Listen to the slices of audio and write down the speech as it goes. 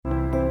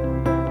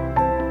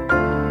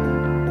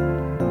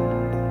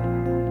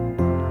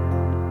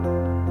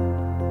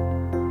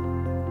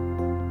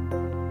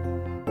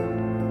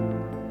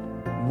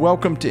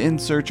Welcome to In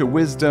Search of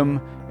Wisdom,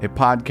 a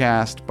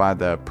podcast by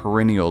the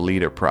Perennial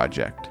Leader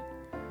Project.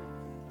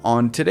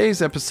 On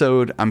today's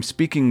episode, I'm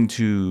speaking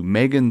to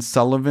Megan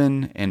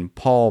Sullivan and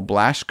Paul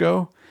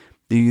Blaschko,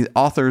 the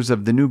authors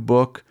of the new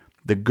book,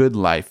 The Good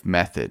Life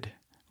Method,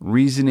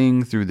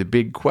 Reasoning Through the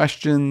Big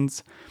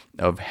Questions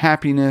of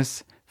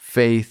Happiness,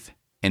 Faith,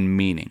 and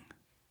Meaning.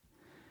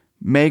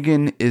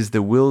 Megan is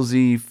the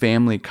Wilsey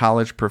Family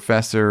College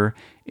professor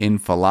in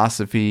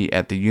philosophy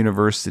at the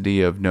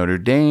University of Notre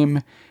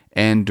Dame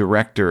and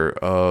director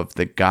of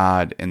the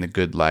God and the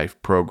Good Life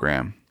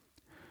program.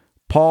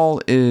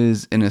 Paul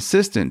is an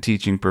assistant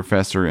teaching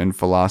professor in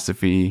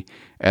philosophy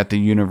at the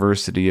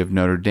University of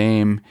Notre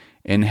Dame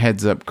and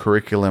heads up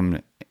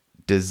curriculum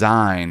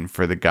design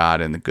for the God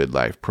and the Good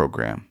Life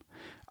program.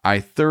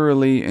 I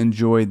thoroughly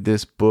enjoyed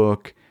this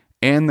book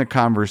and the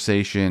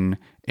conversation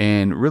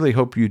and really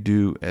hope you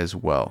do as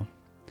well.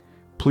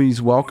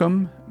 Please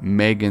welcome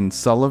Megan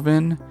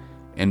Sullivan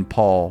and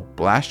Paul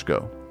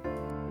Blaschko.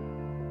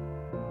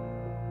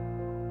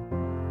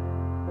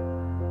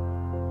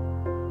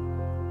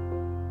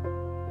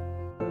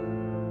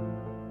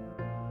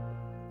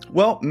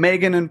 Well,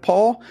 Megan and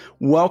Paul,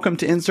 welcome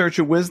to In Search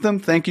of Wisdom.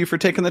 Thank you for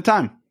taking the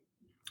time.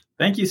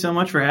 Thank you so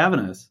much for having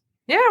us.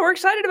 Yeah, we're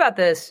excited about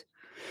this.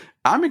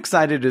 I'm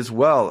excited as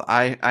well.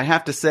 I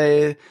have to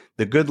say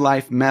The Good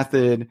Life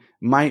Method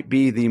might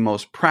be the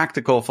most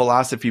practical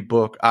philosophy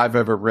book I've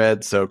ever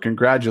read. So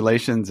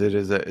congratulations.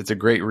 It's a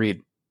great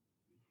read.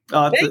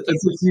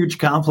 It's a huge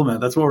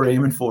compliment. That's what we're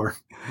aiming for.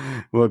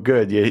 Well,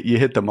 good. You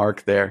hit the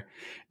mark there.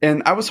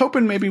 And I was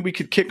hoping maybe we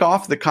could kick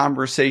off the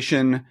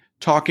conversation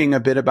talking a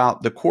bit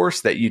about the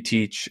course that you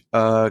teach,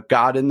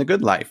 God and the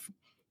Good Life.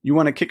 You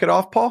want to kick it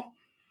off, Paul?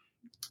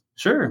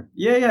 Sure.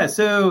 Yeah.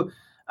 So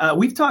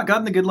we've taught God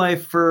and the Good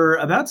Life for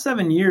about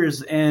 7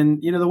 years.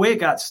 And, the way it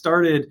got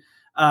started,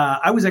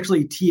 I was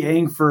actually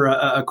TAing for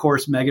a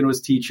course Megan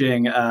was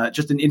teaching,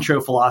 just an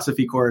intro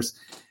philosophy course.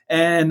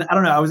 And I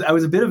don't know, I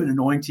was a bit of an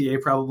annoying TA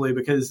probably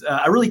because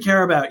I really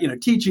care about,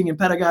 teaching and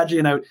pedagogy.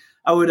 And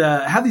I would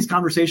have these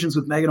conversations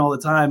with Megan all the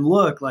time.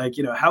 Look,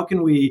 how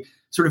can we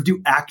sort of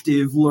do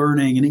active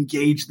learning and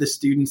engage the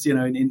students,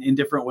 in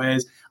different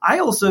ways. I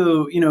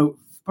also,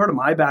 part of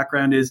my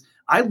background is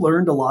I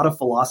learned a lot of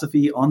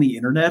philosophy on the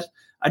internet.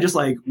 I just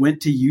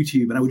went to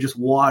YouTube and I would just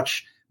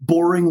watch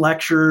boring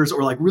lectures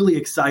or really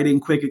exciting,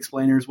 quick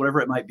explainers, whatever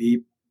it might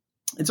be.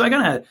 And so I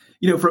kind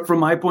of, from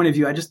my point of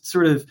view, I just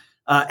sort of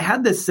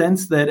had this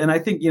sense that, and I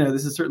think,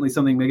 this is certainly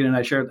something Megan and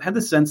I shared, had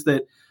the sense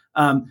that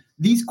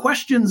these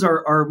questions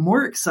are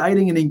more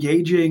exciting and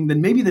engaging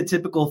than maybe the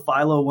typical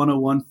Philo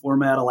 101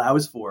 format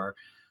allows for.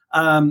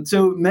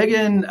 So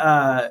Megan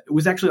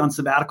was actually on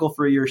sabbatical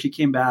for a year. She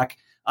came back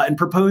and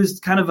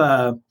proposed kind of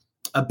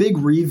a big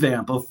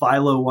revamp of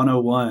Philo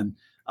 101.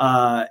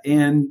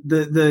 And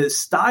the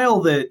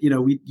style that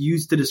we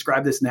use to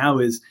describe this now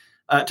is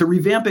to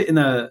revamp it in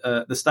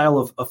the style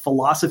of a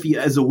philosophy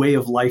as a way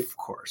of life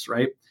course,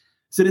 right?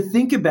 So to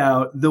think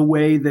about the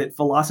way that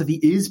philosophy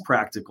is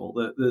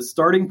practical, the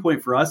starting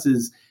point for us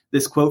is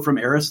this quote from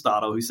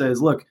Aristotle, who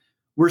says, look,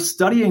 we're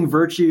studying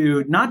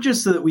virtue not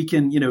just so that we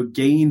can,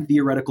 gain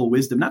theoretical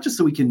wisdom, not just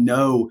so we can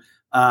know,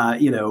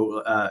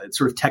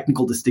 sort of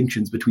technical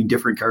distinctions between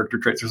different character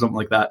traits or something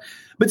like that,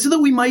 but so that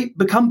we might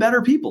become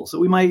better people, so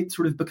we might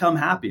sort of become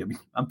happy. I mean,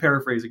 I'm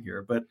paraphrasing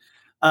here, but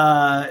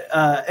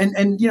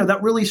that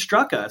really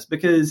struck us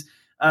because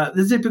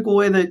the typical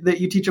way that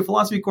you teach a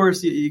philosophy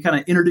course, you kind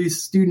of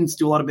introduce students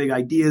to a lot of big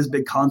ideas,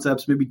 big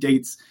concepts, maybe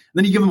dates. And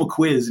then you give them a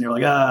quiz and you're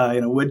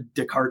like, what did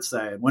Descartes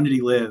say? And when did he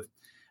live?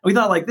 And we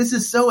thought this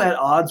is so at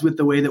odds with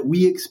the way that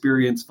we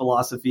experience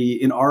philosophy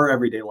in our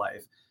everyday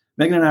life.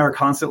 Megan and I are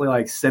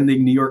constantly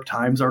sending New York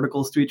Times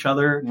articles to each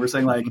other. And we're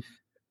saying look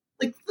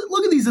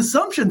at these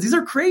assumptions. These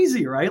are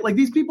crazy, right?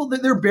 These people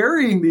that they're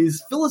burying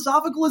these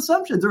philosophical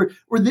assumptions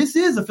or this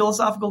is a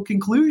philosophical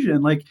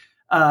conclusion.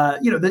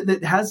 That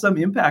has some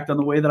impact on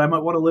the way that I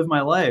might want to live my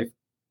life.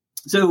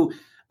 So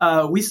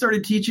we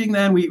started teaching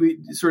then. We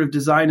sort of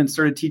designed and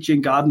started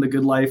teaching God and the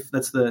Good Life.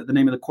 That's the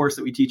name of the course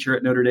that we teach here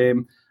at Notre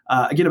Dame,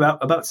 again,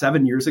 about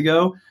 7 years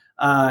ago.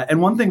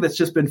 And one thing that's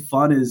just been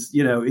fun is,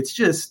 it's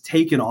just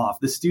taken off.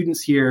 The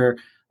students here,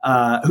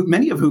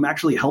 many of whom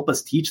actually help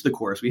us teach the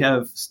course. We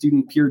have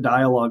student peer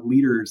dialogue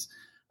leaders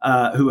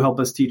who help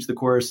us teach the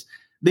course.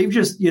 They've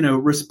just,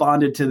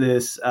 responded to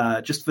this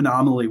just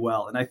phenomenally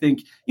well. And I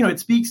think, it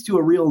speaks to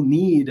a real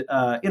need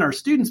in our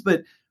students,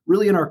 but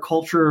really in our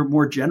culture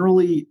more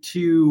generally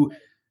to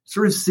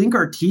sort of sink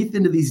our teeth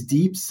into these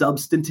deep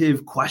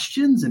substantive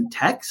questions and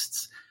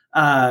texts.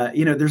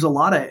 There's a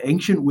lot of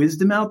ancient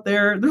wisdom out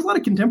there. There's a lot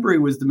of contemporary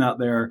wisdom out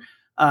there.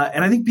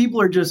 And I think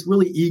people are just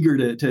really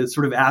eager to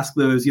sort of ask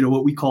those,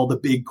 what we call the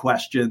big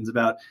questions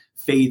about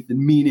faith and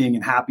meaning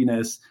and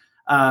happiness.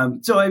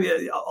 So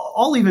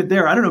I'll leave it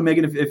there. I don't know,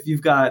 Megan, if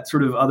you've got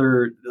sort of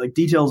other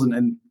details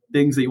and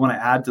things that you want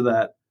to add to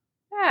that.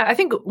 Yeah, I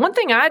think one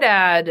thing I'd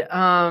add,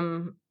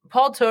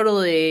 Paul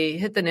totally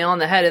hit the nail on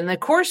the head. And of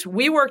course,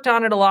 we worked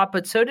on it a lot,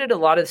 but so did a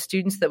lot of the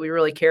students that we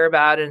really care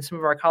about and some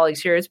of our colleagues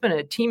here. It's been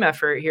a team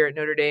effort here at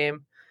Notre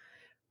Dame.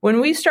 When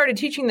we started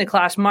teaching the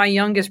class, my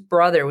youngest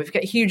brother, we've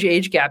got huge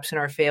age gaps in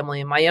our family,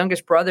 and my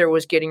youngest brother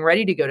was getting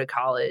ready to go to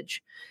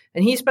college.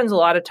 And he spends a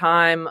lot of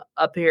time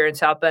up here in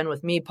South Bend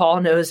with me.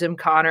 Paul knows him,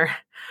 Connor.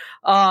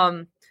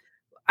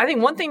 I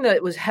think one thing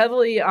that was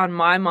heavily on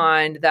my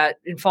mind that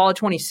in fall of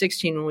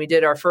 2016, when we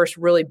did our first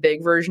really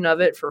big version of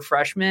it for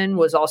freshmen,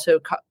 was also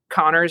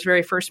Connor's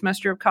very first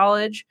semester of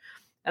college.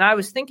 And I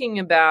was thinking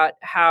about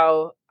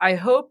how I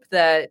hope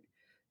that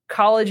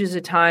college is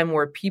a time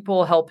where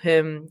people help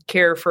him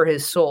care for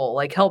his soul,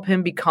 like help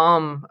him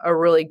become a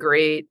really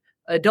great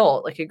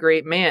adult, like a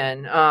great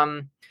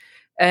man.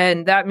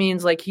 And that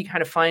means like he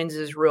kind of finds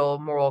his real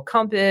moral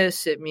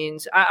compass. It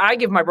means I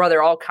give my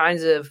brother all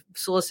kinds of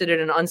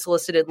solicited and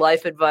unsolicited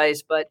life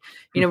advice. But,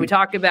 we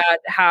talk about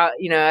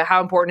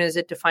how important is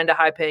it to find a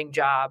high paying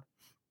job?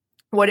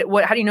 How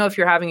do you know if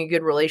you're having a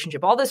good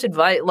relationship? All this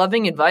advice,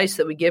 loving advice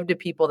that we give to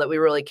people that we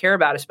really care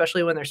about,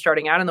 especially when they're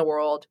starting out in the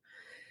world.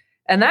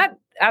 And that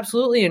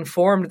absolutely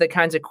informed the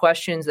kinds of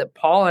questions that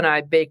Paul and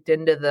I baked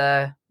into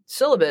the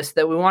syllabus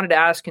that we wanted to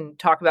ask and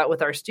talk about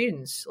with our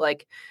students.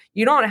 Like,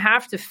 you don't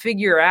have to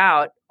figure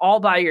out all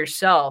by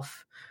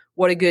yourself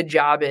what a good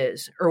job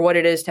is, or what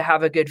it is to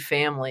have a good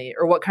family,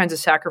 or what kinds of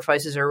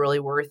sacrifices are really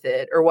worth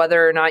it, or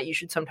whether or not you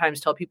should sometimes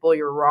tell people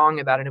you're wrong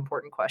about an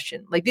important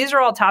question. Like, these are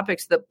all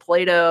topics that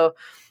Plato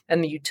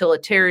and the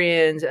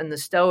utilitarians and the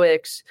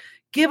Stoics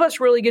give us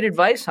really good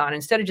advice on,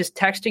 instead of just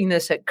texting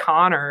this at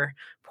Connor,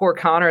 poor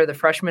Connor, the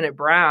freshman at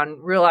Brown,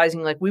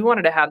 realizing like we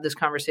wanted to have this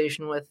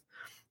conversation with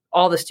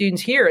all the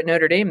students here at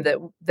Notre Dame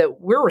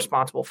that we're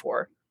responsible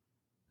for.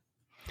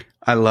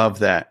 I love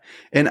that.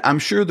 And I'm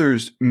sure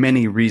there's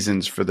many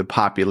reasons for the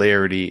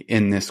popularity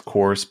in this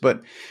course,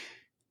 but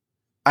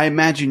I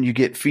imagine you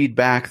get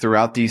feedback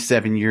throughout these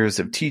 7 years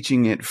of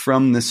teaching it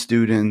from the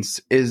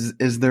students. Is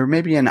there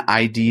maybe an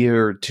idea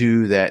or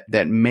two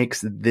that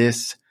makes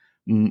this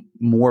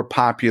more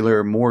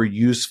popular, more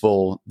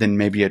useful than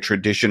maybe a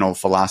traditional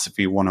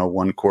Philosophy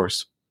 101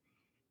 course?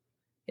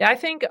 Yeah, I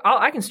think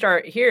I can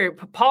start here.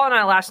 Paul and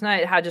I last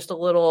night had just a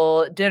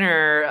little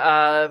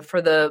dinner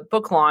for the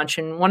book launch,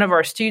 and one of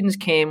our students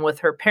came with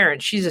her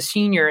parents. She's a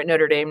senior at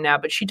Notre Dame now,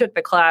 but she took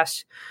the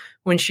class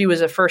when she was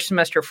a first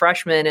semester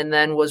freshman, and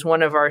then was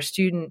one of our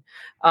student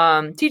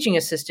teaching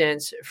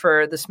assistants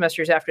for the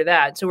semesters after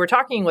that. So we're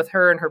talking with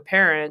her and her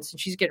parents, and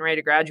she's getting ready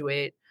to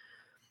graduate.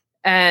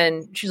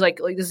 And she's like,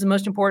 this is the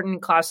most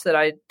important class that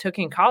I took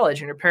in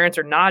college. And her parents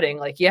are nodding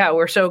like, yeah,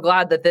 we're so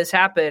glad that this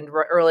happened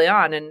early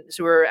on. And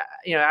so we're,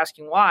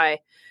 asking why.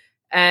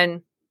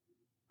 And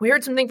we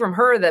heard something from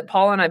her that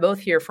Paul and I both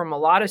hear from a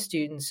lot of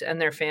students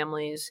and their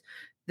families.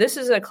 This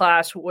is a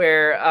class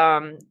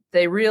where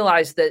they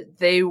realized that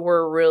they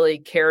were really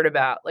cared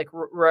about, like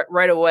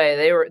right away.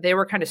 They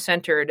were kind of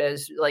centered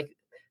as like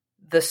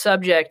the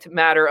subject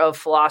matter of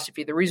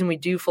philosophy. The reason we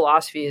do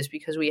philosophy is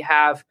because we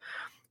have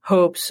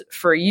hopes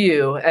for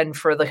you and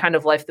for the kind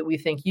of life that we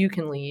think you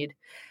can lead.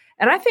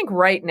 And I think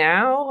right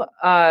now,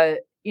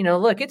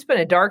 look, it's been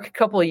a dark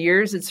couple of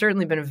years. It's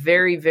certainly been a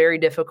very, very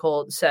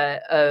difficult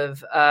set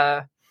of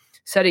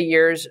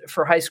years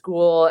for high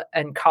school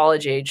and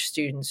college age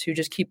students who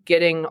just keep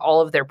getting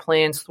all of their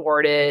plans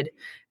thwarted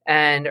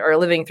and are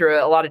living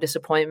through a lot of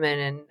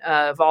disappointment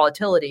and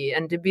volatility.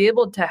 And to be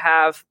able to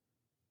have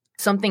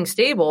something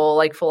stable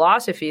like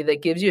philosophy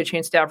that gives you a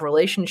chance to have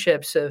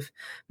relationships of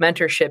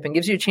mentorship and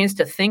gives you a chance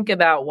to think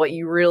about what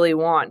you really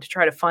want, to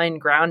try to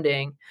find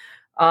grounding.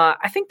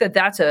 I think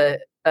that's a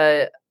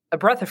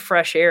breath of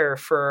fresh air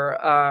for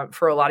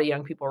a lot of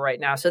young people right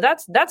now. So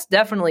that's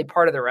definitely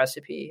part of the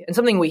recipe, and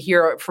something we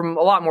hear from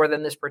a lot more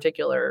than this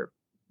particular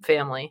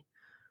family.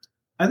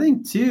 I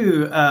think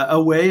too,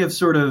 a way of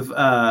sort of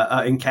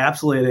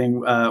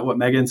encapsulating what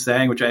Megan's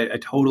saying, which I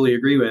totally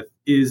agree with,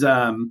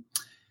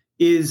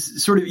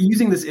 is sort of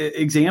using this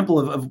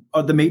example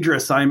of the major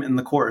assignment in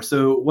the course.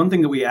 So one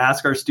thing that we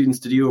ask our students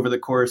to do over the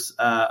course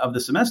of the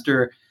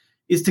semester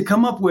is to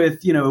come up with,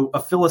 a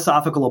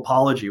philosophical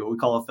apology, what we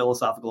call a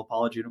philosophical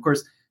apology. And of course,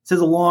 it has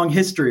a long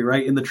history,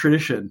 right, in the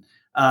tradition.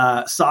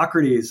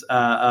 Socrates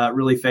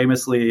really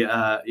famously,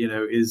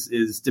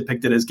 is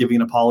depicted as giving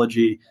an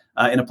apology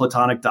in a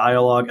Platonic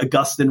dialogue.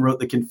 Augustine wrote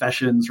the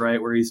Confessions,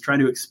 right, where he's trying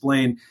to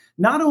explain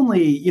not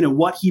only,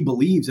 what he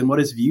believes and what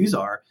his views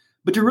are,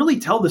 but to really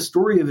tell the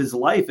story of his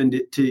life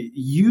and to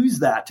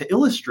use that to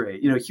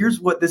illustrate, here's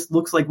what this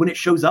looks like when it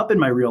shows up in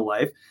my real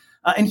life.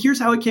 And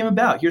here's how it came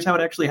about. Here's how it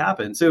actually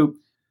happened. So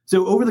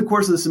over the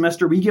course of the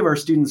semester, we give our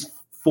students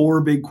 4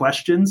 big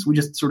questions. We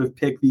just sort of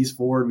pick these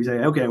 4 and we say,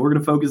 okay, we're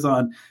going to focus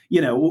on,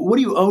 what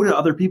do you owe to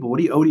other people? What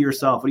do you owe to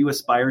yourself? What do you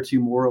aspire to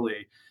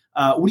morally?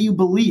 What do you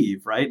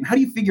believe, right? And how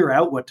do you figure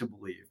out what to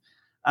believe?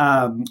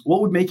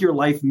 What would make your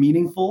life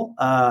meaningful?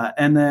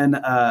 And then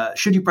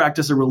should you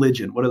practice a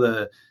religion? What are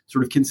the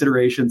sort of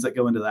considerations that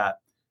go into that?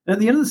 And at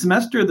the end of the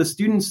semester, the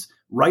students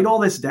write all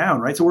this down,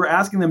 right? So we're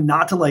asking them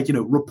not to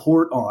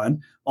report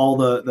on all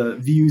the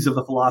views of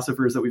the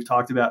philosophers that we've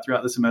talked about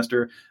throughout the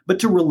semester, but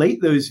to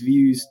relate those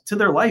views to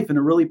their life in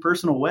a really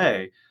personal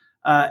way.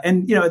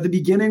 And at the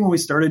beginning, when we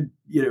started,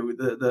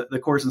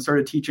 the course and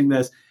started teaching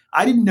this,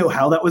 I didn't know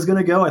how that was going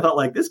to go. I thought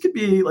like, this could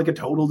be like a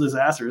total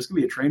disaster. This could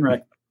be a train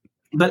wreck.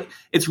 But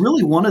it's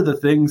really one of the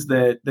things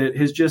that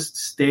has just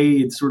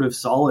stayed sort of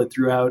solid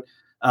throughout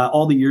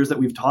all the years that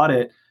we've taught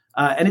it.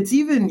 And it's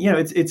even,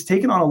 it's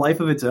taken on a life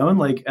of its own.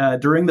 Like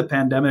during the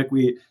pandemic,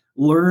 we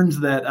learned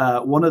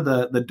that one of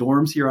the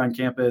dorms here on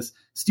campus,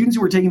 students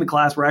who were taking the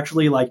class were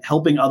actually like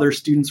helping other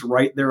students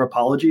write their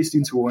apology.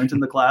 Students who weren't in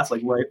the class,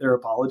 like write their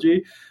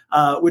apology,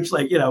 which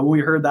like, when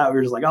we heard that, we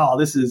were just like, oh,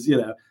 this is,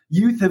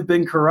 youth have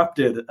been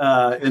corrupted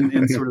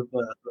in sort of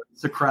the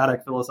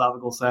Socratic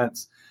philosophical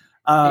sense.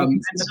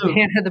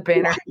 The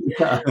banner.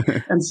 Yeah.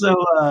 And so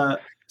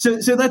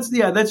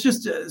that's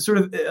just sort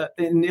of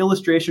an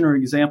illustration or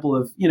example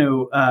of,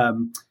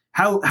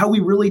 how we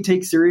really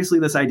take seriously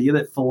this idea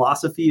that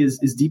philosophy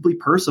is deeply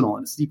personal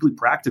and it's deeply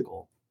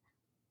practical.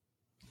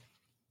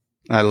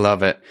 I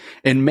love it.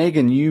 And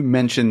Megan, you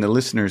mentioned the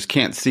listeners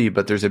can't see,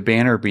 but there's a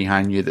banner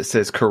behind you that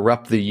says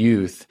corrupt the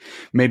youth.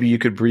 Maybe you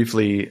could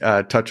briefly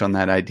touch on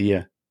that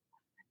idea.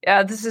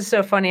 Yeah, this is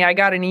so funny. I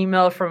got an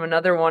email from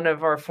another one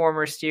of our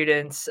former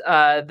students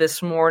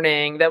this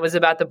morning that was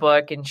about the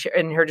book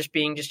and her just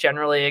being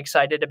generally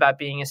excited about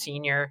being a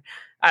senior.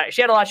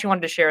 She had a lot she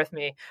wanted to share with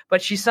me, but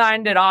she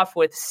signed it off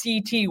with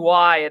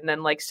CTY and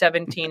then like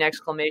 17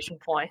 exclamation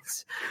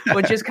points,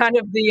 which is kind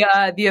of the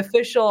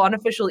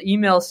unofficial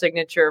email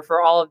signature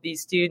for all of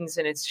these students.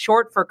 And it's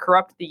short for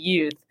corrupt the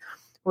youth,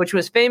 which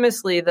was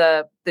famously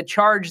the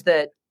charge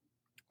that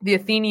the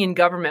Athenian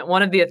government,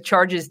 one of the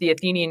charges the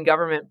Athenian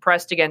government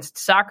pressed against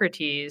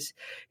Socrates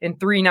in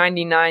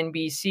 399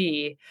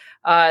 BC,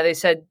 they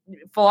said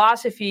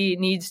philosophy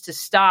needs to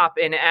stop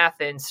in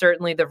Athens,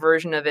 certainly the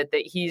version of it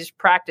that he's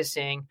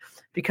practicing,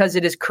 because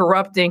it is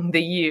corrupting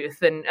the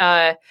youth. And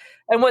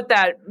what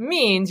that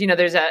means,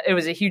 it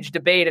was a huge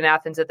debate in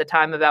Athens at the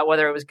time about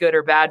whether it was good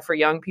or bad for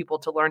young people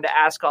to learn to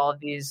ask all of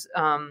these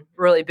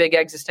really big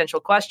existential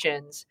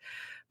questions.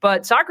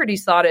 But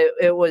Socrates thought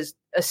it was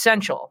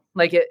essential.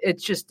 Like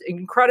it's just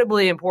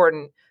incredibly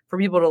important for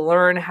people to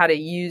learn how to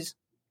use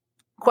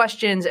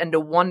questions and to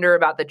wonder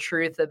about the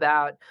truth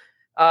about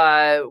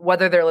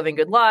whether they're living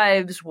good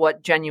lives,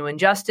 what genuine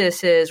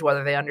justice is,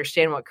 whether they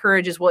understand what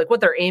courage is, like what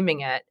they're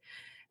aiming at.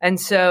 And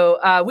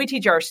so we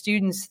teach our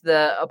students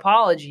the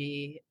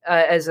Apology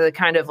as a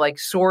kind of like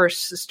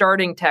source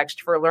starting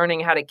text for learning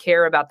how to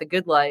care about the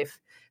good life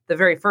the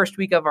very first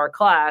week of our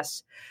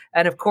class.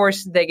 And of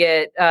course, they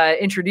get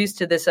introduced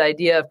to this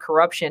idea of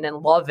corruption and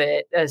love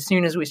it as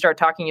soon as we start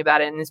talking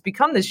about it. And it's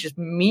become this just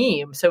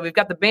meme. So we've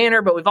got the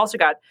banner, but we've also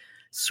got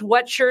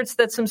sweatshirts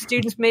that some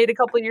students made a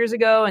couple of years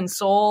ago and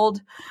sold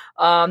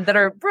that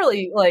are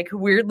really like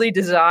weirdly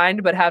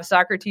designed, but have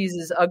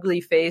Socrates'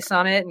 ugly face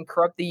on it and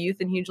corrupt the youth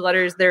in huge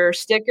letters. There are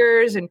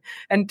stickers.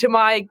 And to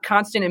my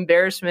constant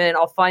embarrassment,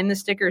 I'll find the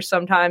stickers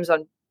sometimes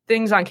on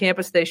things on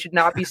campus they should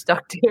not be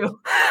stuck to.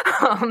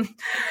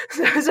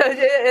 So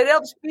it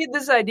helps feed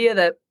this idea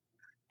that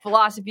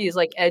philosophy is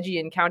like edgy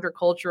and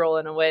countercultural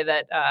in a way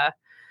that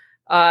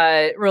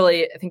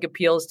really, I think,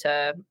 appeals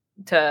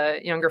to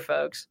younger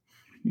folks.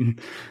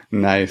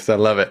 Nice. I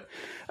love it.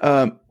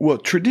 Well,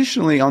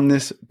 traditionally on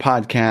this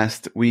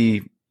podcast,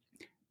 we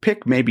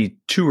pick maybe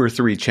 2 or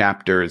 3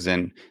 chapters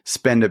and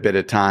spend a bit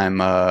of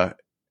time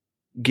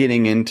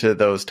getting into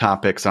those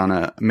topics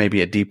on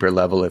maybe a deeper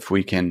level if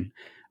we can.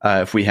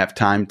 If we have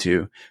time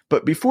to.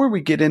 But before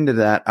we get into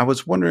that, I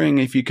was wondering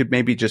if you could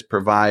maybe just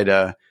provide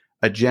a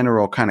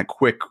general kind of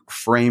quick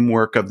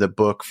framework of the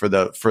book for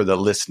the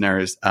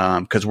listeners,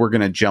 because we're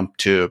going to jump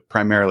to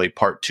primarily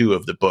part 2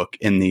 of the book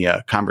in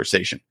the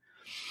conversation.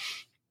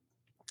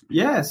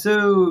 Yeah.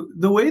 So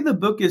the way the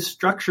book is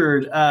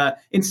structured,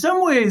 in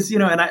some ways,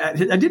 and I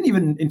didn't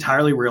even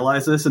entirely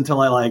realize this until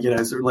I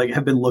sort of like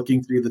have been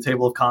looking through the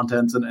table of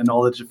contents and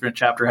all the different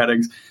chapter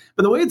headings.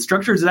 But the way it's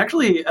structured is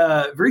actually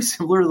very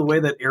similar to the way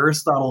that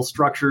Aristotle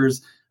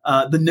structures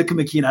the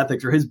Nicomachean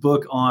Ethics, or his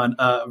book on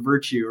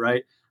virtue,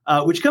 right?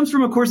 Which comes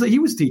from a course that he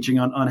was teaching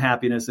on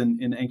happiness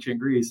in ancient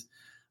Greece.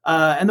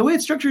 And the way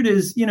it's structured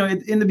is,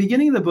 in the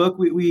beginning of the book,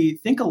 we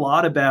think a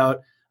lot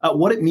about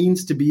what it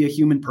means to be a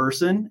human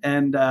person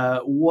and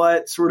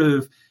what sort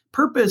of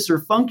purpose or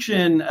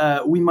function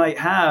we might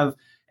have,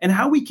 and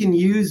how we can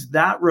use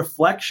that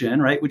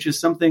reflection, right, which is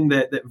something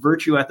that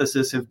virtue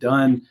ethicists have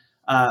done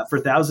for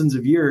thousands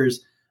of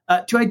years,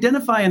 to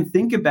identify and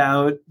think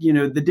about,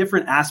 the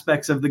different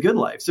aspects of the good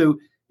life. So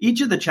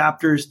each of the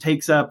chapters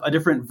takes up a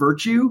different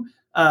virtue,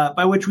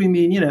 by which we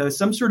mean,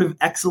 some sort of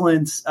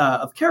excellence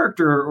of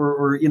character,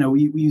 or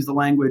we use the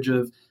language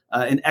of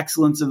an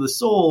excellence of the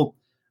soul.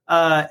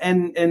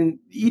 And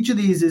each of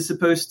these is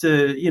supposed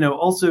to,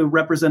 also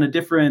represent a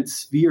different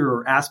sphere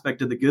or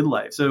aspect of the good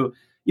life. So,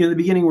 in the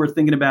beginning, we're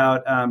thinking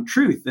about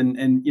truth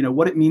and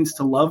what it means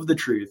to love the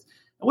truth,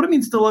 and what it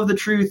means to love the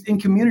truth in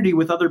community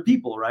with other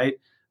people, right?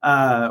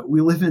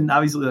 We live in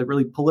obviously like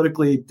really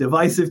politically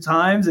divisive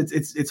times.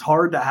 It's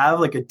hard to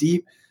have like a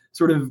deep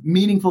sort of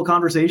meaningful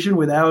conversation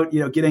without,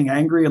 getting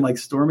angry and like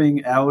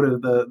storming out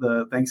of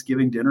the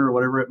Thanksgiving dinner or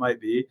whatever it might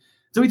be.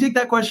 So we take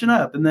that question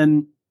up, and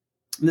then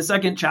in the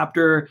second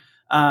chapter,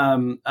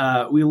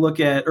 We look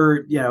at,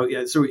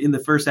 so in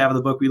the first half of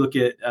the book, we look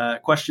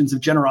at questions of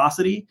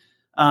generosity.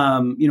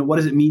 What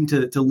does it mean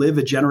to live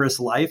a generous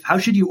life? How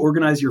should you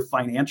organize your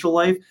financial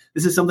life?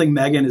 This is something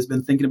Megan has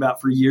been thinking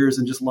about for years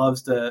and just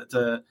loves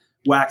to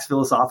wax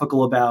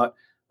philosophical about.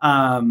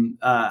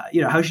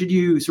 How should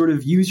you sort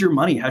of use your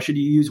money? How should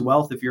you use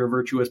wealth if you're a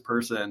virtuous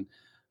person?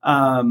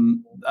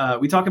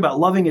 We talk about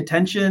loving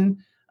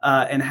attention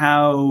and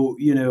how,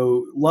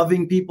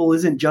 loving people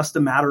isn't just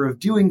a matter of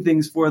doing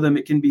things for them.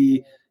 It can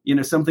be,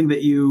 something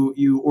that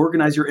you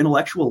organize your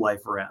intellectual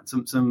life around,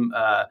 some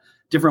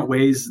different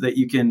ways that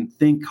you can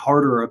think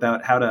harder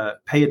about how to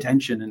pay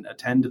attention and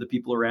attend to the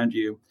people around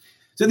you.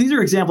 So these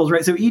are examples,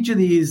 right? So each of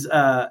these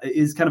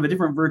is kind of a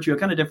different virtue, a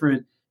kind of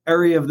different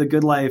area of the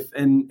good life.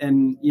 And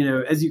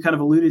as you kind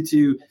of alluded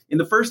to, in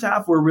the first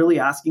half, we're really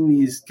asking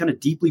these kind of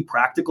deeply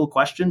practical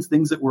questions,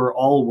 things that we're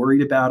all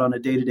worried about on a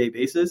day-to-day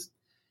basis.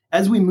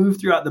 As we move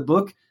throughout the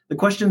book, the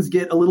questions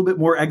get a little bit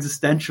more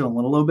existential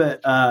and a little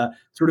bit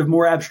sort of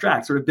more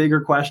abstract, sort of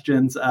bigger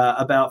questions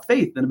about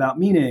faith and about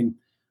meaning,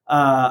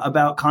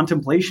 about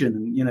contemplation,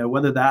 and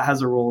whether that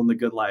has a role in the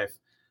good life.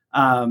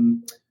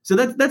 So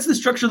that's the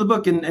structure of the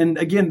book. And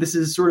again, this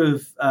is sort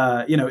of,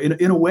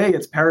 in a way,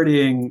 it's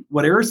parodying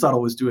what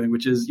Aristotle was doing,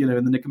 which is, in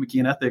the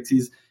Nicomachean Ethics,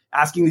 he's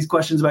asking these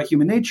questions about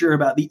human nature,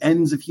 about the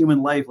ends of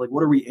human life, like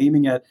what are we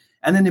aiming at?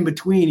 And then in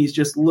between, he's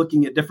just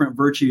looking at different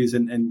virtues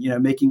and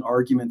making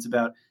arguments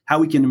about how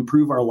we can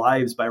improve our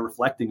lives by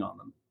reflecting on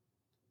them.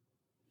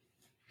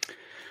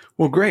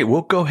 Well, great.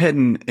 We'll go ahead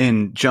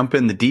and jump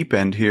in the deep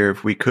end here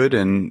if we could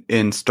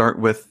and start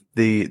with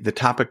the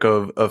topic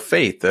of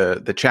faith.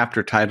 The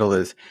chapter title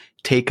is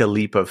Take a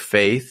Leap of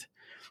Faith.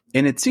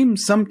 And it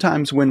seems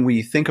sometimes when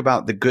we think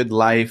about the good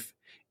life,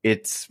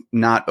 it's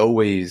not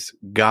always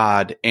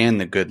God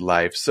and the good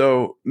life.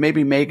 So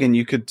maybe, Megan,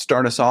 you could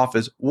start us off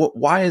as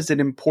why is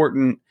it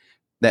important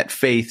that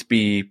faith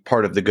be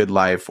part of the good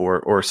life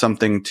or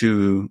something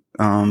to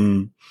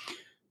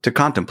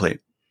contemplate?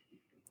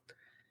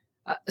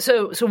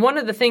 So one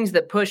of the things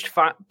that pushed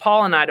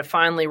Paul and I to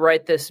finally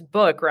write this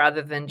book,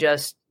 rather than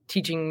just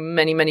teaching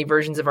many, many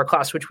versions of our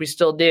class, which we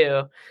still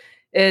do,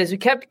 is we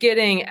kept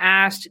getting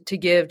asked to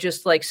give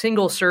just like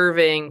single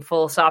serving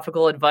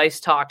philosophical advice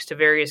talks to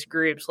various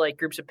groups, like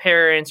groups of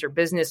parents or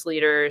business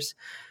leaders.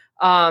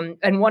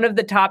 And one of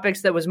the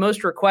topics that was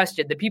most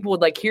requested that people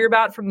would like hear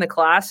about from the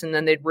class and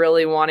then they'd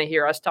really want to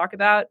hear us talk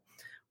about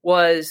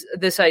was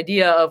this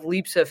idea of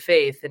leaps of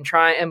faith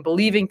and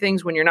believing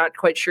things when you're not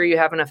quite sure you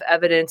have enough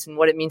evidence and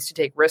what it means to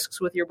take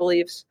risks with your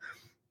beliefs.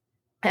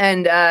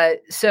 And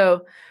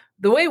so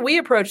the way we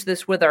approach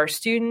this with our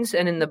students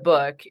and in the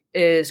book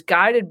is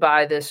guided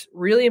by this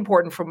really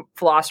important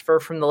philosopher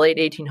from the late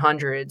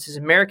 1800s, this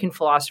American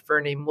philosopher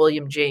named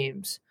William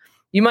James.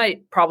 You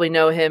might probably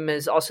know him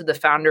as also the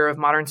founder of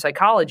modern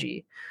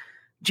psychology.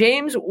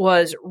 James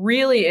was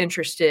really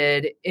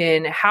interested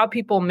in how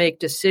people make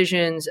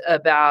decisions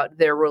about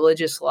their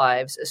religious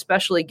lives,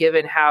 especially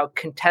given how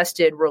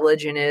contested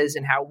religion is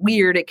and how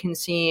weird it can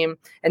seem.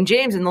 And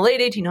James, in the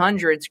late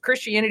 1800s,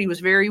 Christianity was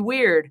very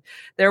weird.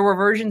 There were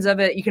versions of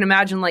it. You can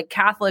imagine like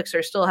Catholics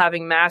are still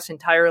having mass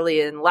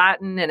entirely in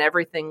Latin and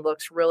everything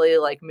looks really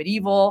like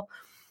medieval.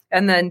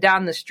 And then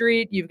down the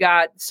street, you've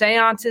got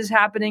seances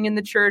happening in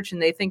the church,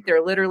 and they think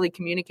they're literally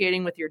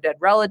communicating with your dead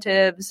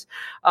relatives.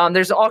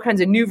 There's all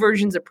kinds of new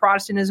versions of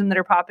Protestantism that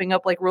are popping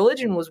up. Like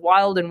religion was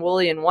wild and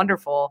woolly and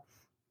wonderful.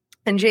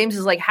 And James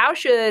is like, how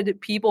should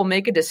people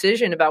make a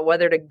decision about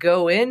whether to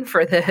go in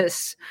for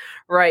this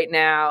right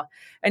now?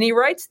 And he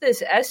writes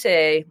this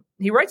essay.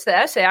 He writes the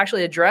essay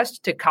actually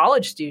addressed to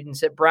college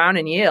students at Brown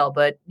and Yale.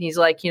 But he's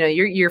like,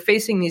 you're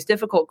facing these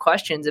difficult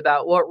questions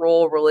about what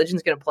role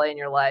religion's going to play in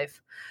your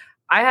life.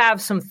 I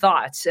have some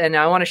thoughts, and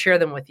I want to share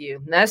them with you.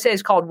 And the essay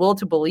is called Will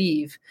to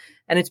Believe,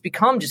 and it's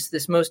become just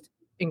this most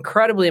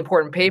incredibly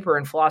important paper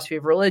in philosophy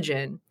of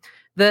religion.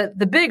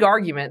 The big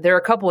argument, there are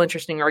a couple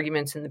interesting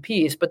arguments in the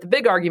piece, but the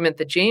big argument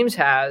that James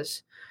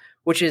has,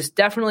 which is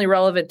definitely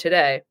relevant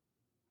today,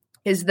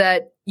 is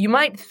that you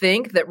might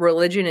think that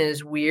religion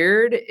is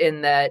weird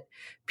in that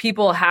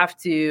people have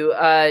to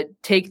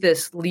take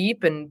this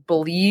leap and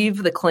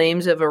believe the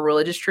claims of a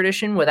religious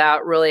tradition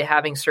without really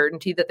having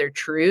certainty that they're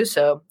true.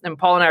 So, and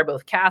Paul and I are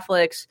both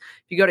Catholics.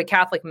 If you go to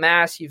Catholic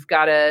Mass, you've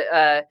got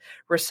to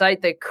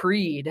recite the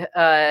creed.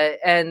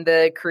 And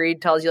the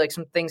creed tells you like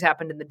some things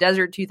happened in the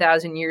desert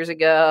 2,000 years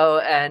ago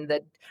and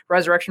that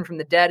resurrection from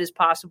the dead is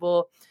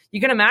possible.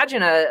 You can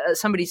imagine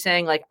somebody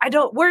saying like,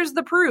 where's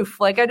the proof?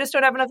 Like, I just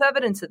don't have enough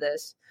evidence of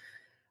this.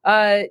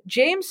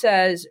 James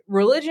says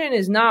religion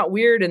is not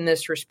weird in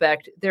this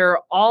respect. There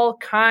are all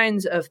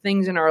kinds of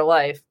things in our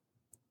life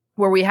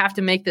where we have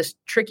to make this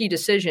tricky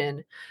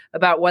decision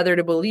about whether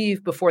to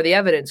believe before the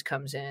evidence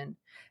comes in.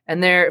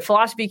 And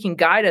philosophy can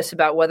guide us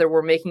about whether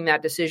we're making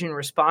that decision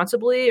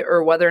responsibly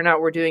or whether or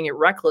not we're doing it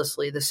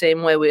recklessly, the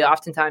same way we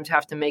oftentimes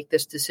have to make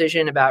this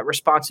decision about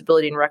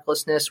responsibility and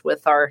recklessness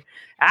with our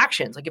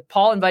actions. Like if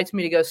Paul invites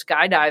me to go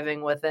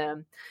skydiving with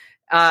him,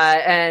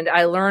 And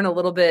I learn a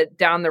little bit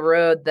down the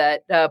road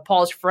that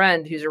Paul's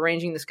friend who's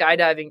arranging the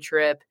skydiving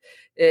trip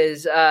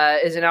is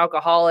an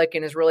alcoholic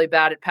and is really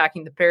bad at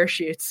packing the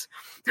parachutes.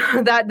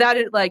 that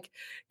is like,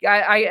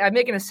 I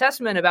make an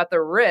assessment about the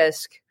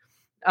risk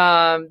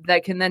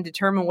that can then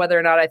determine whether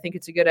or not I think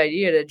it's a good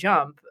idea to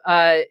jump.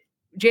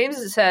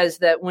 James says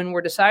that when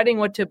we're deciding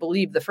what to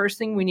believe, the first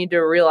thing we need to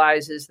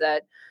realize is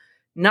that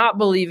not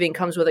believing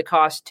comes with a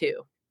cost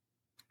too.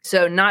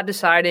 So not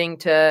deciding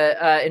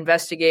to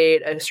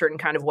investigate a certain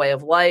kind of way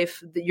of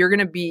life, you're going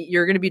to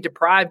be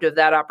deprived of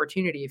that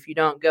opportunity if you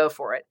don't go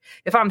for it.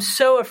 If I'm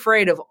so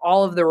afraid of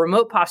all of the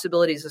remote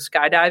possibilities of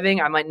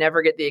skydiving, I might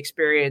never get the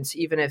experience,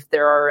 even if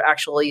there are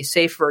actually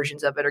safe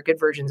versions of it or good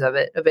versions of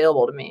it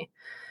available to me.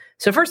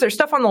 So first, there's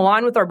stuff on the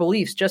line with our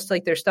beliefs, just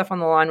like there's stuff on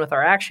the line with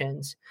our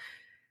actions.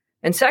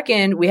 And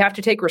second, we have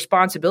to take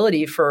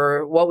responsibility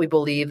for what we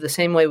believe, the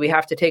same way we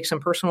have to take some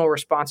personal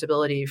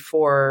responsibility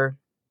for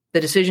the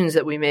decisions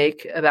that we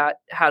make about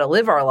how to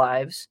live our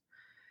lives.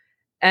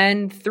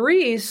 And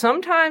three,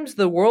 sometimes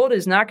the world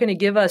is not going to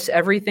give us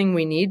everything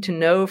we need to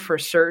know for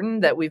certain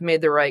that we've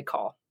made the right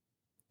call.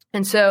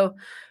 And so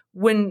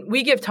when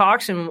we give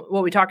talks, and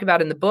what we talk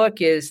about in the book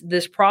is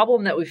this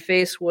problem that we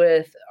face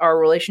with our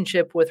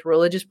relationship with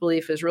religious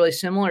belief is really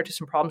similar to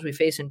some problems we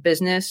face in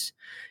business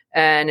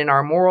and in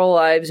our moral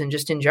lives and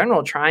just in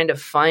general, trying to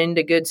find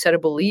a good set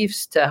of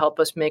beliefs to help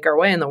us make our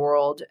way in the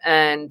world.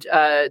 And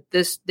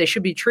they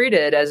should be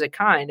treated as a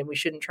kind, and we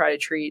shouldn't try to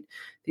treat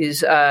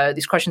these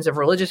questions of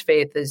religious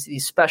faith as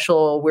these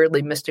special,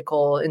 weirdly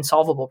mystical,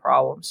 insolvable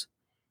problems.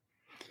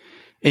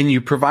 And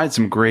you provide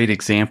some great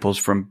examples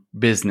from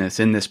business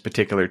in this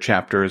particular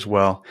chapter as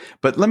well.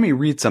 But let me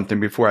read something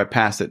before I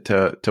pass it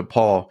to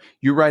Paul.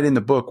 You write in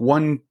the book,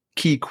 one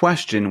key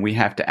question we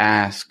have to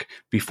ask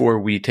before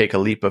we take a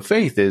leap of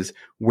faith is,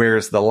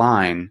 where's the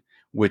line?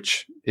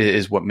 Which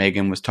is what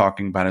Megan was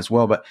talking about as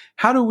well. But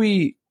how do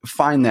we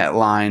find that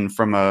line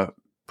from a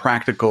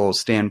practical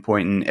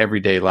standpoint in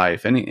everyday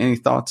life? Any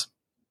thoughts?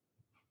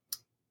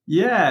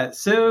 Yeah.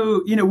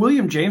 So,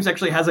 William James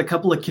actually has a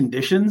couple of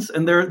conditions,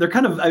 and they're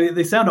kind of,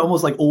 they sound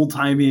almost like old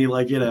timey,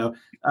 like,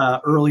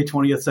 early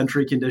 20th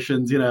century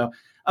conditions,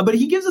 but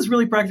he gives us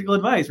really practical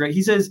advice, right?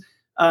 He says,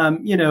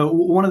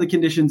 one of the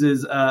conditions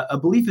is a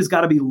belief has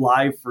got to be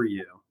live for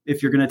you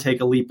if you're going to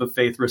take a leap of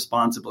faith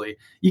responsibly.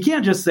 You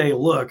can't just say,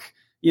 look,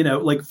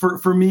 like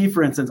for me,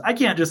 for instance, I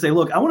can't just say,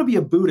 look, I want to be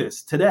a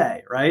Buddhist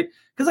today, right?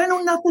 Because I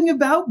know nothing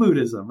about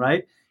Buddhism,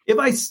 right? If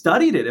I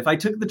studied it, if I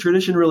took the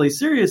tradition really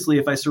seriously,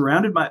 if I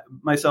surrounded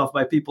myself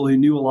by people who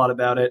knew a lot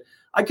about it,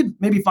 I could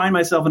maybe find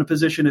myself in a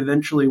position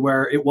eventually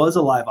where it was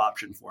a live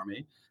option for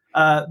me.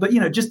 But,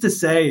 just to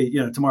say,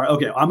 tomorrow,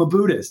 okay, I'm a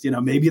Buddhist,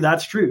 maybe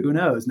that's true. Who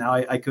knows? Now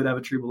I could have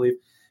a true belief.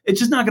 It's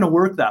just not going to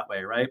work that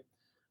way, right?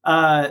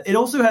 It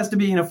also has to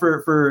be,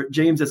 for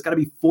James, it's got to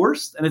be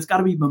forced and it's got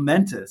to be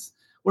momentous.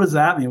 What does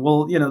that mean?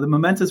 Well, the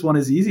momentous one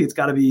is easy. It's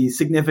got to be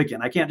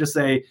significant. I can't just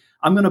say,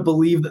 I'm going to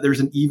believe that there's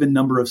an even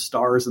number of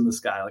stars in the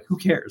sky. Like, who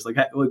cares? Like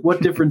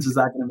what difference is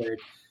that going to make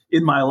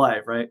in my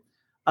life, right?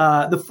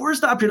 The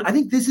forced option, I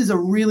think this is a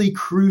really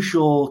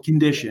crucial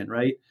condition,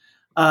 right?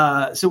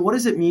 So what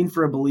does it mean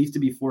for a belief to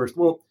be forced?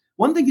 Well,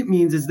 one thing it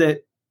means is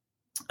that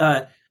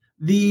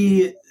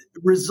the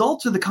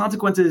results or the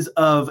consequences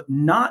of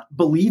not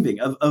believing,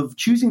 of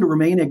choosing to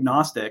remain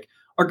agnostic,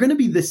 are going to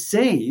be the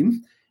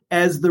same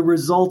as the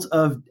result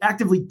of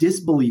actively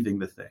disbelieving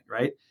the thing,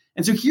 right?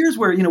 And so here's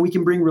where, we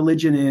can bring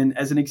religion in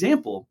as an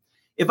example.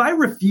 If I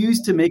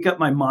refuse to make up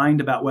my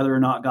mind about whether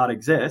or not God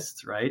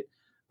exists, right,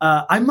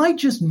 I might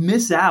just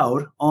miss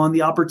out on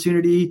the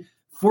opportunity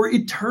for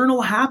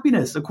eternal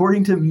happiness,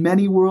 according to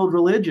many world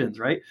religions,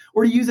 right?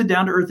 Or to use a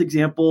down-to-earth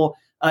example,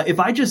 if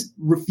I just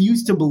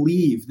refuse to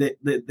believe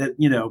that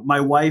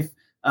my wife,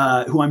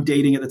 who I'm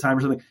dating at the time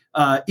or something,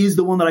 is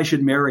the one that I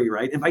should marry,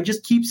 right? If I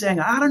just keep saying,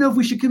 I don't know if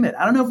we should commit,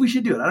 I don't know if we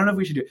should do it, I don't know if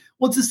we should do it.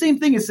 Well, it's the same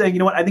thing as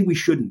saying, I think we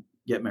shouldn't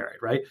get married,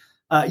 right?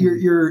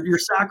 You're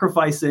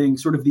sacrificing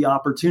sort of the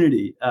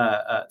opportunity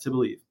to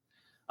believe.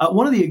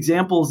 One of the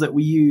examples that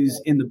we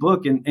use in the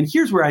book, and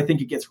here's where I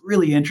think it gets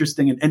really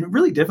interesting and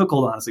really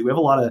difficult, honestly. We have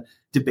a lot of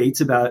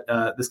debates about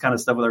this kind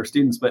of stuff with our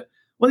students, but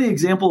one of the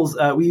examples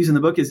we use in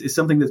the book is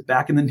something that's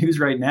back in the news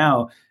right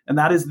now, and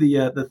that is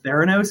the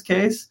Theranos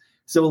case.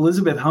 So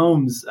Elizabeth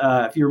Holmes,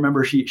 if you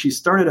remember, she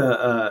started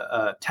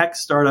a tech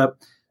startup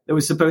that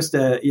was supposed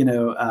to,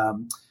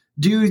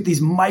 do these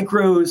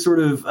micro sort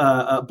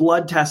of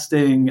blood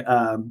testing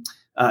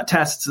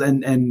tests,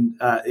 and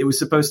it was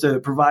supposed to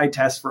provide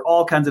tests for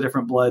all kinds of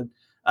different blood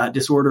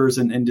disorders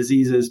and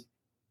diseases.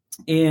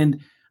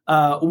 And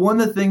one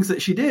of the things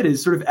that she did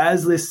is sort of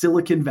as this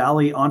Silicon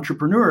Valley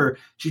entrepreneur,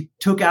 she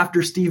took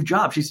after Steve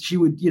Jobs. She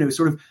would,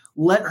 sort of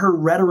let her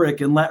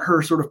rhetoric and let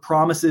her sort of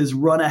promises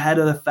run ahead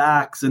of the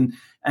facts. And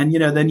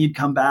then you'd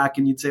come back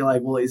and you'd say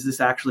like, well, is this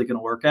actually going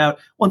to work out?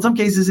 Well, in some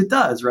cases it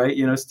does, right?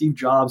 Steve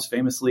Jobs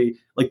famously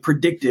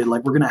predicted we're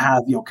going to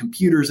have,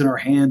 computers in our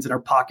hands, in our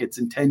pockets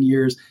in 10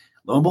 years.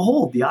 Lo and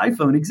behold, the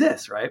iPhone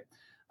exists, right?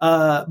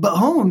 But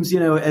Holmes,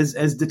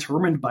 as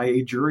determined by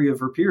a jury of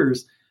her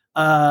peers,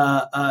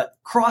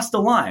 crossed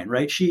the line,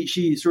 right?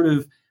 She sort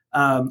of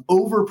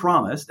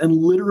overpromised and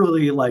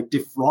literally like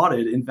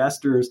defrauded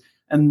investors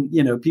and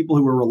people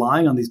who were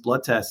relying on these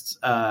blood tests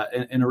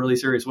in a really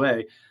serious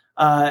way.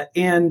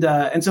 And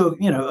so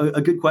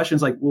a good question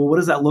is like, well, what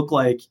does that look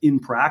like in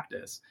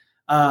practice?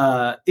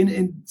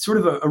 In sort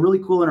of a really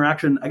cool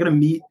interaction, I got to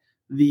meet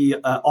the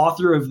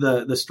author of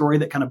the story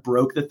that kind of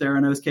broke the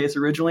Theranos case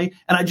originally,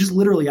 and I just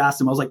literally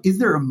asked him, I was like, is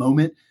there a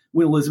moment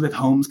when Elizabeth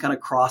Holmes kind of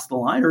crossed the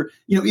line, or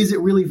is it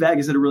really vague?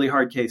 Is it a really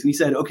hard case? And he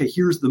said, okay,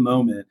 here's the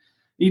moment.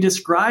 He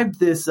described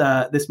this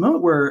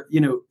moment where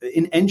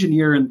an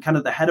engineer and kind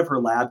of the head of her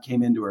lab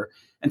came into her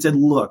and said,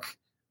 look,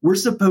 we're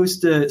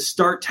supposed to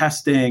start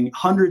testing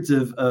hundreds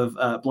of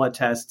blood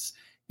tests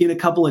in a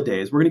couple of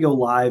days. We're going to go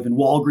live and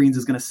Walgreens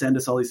is going to send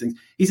us all these things.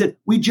 He said,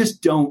 we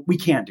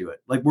can't do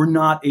it. Like, we're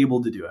not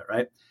able to do it,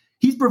 right?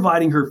 He's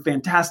providing her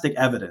fantastic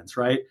evidence,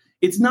 right?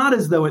 It's not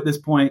as though at this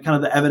point, kind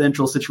of the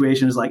evidential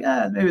situation is like,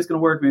 maybe it's going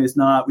to work, maybe it's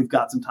not. We've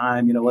got some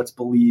time, let's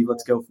believe,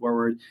 let's go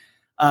forward.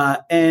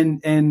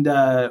 And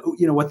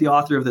what the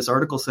author of this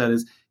article said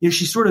is,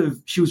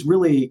 she was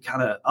really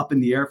kind of up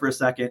in the air for a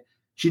second.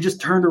 She just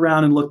turned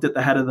around and looked at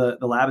the head of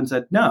the lab and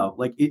said, no,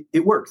 like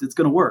it works. It's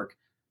going to work.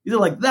 Either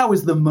like that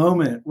was the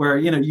moment where,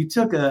 you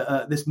took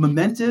this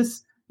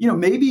momentous,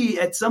 maybe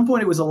at some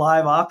point it was a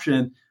live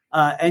option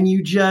and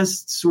you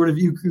just sort of,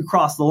 you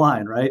crossed the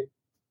line. Right.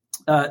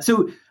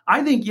 So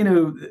I think,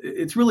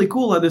 it's really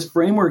cool how this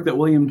framework that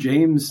William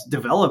James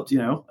developed,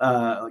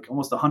 like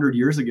almost 100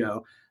 years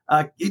ago,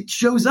 it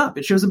shows up.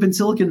 It shows up in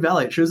Silicon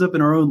Valley. It shows up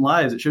in our own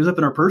lives. It shows up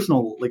in our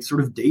personal, like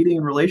sort of dating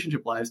and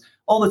relationship lives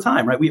all the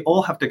time, right? We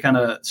all have to kind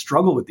of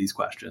struggle with these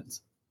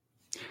questions.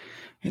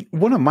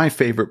 One of my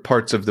favorite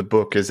parts of the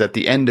book is at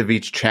the end of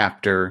each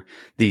chapter,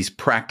 these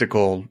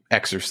practical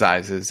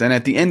exercises. And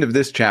at the end of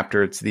this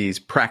chapter, it's these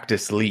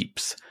practice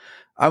leaps.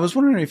 I was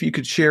wondering if you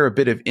could share a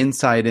bit of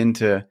insight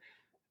into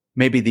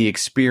maybe the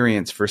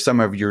experience for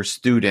some of your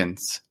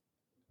students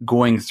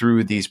going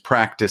through these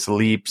practice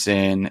leaps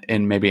and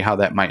maybe how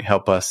that might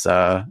help us,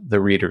 the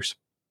readers.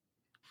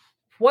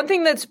 One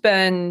thing that's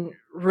been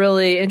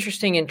really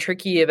interesting and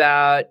tricky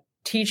about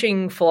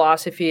teaching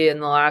philosophy in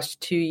the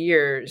last 2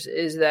 years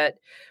is that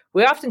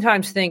we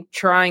oftentimes think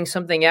trying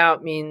something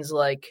out means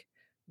like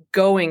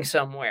going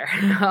somewhere.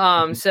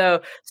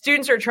 So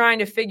students are trying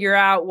to figure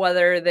out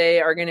whether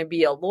they are going to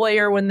be a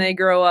lawyer when they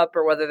grow up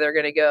or whether they're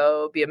going to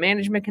go be a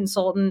management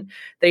consultant.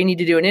 They need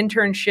to do an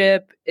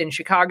internship in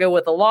Chicago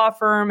with a law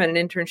firm and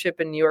an internship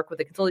in New York with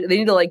a consultant. They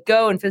need to like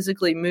go and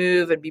physically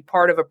move and be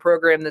part of a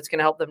program that's going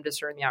to help them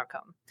discern the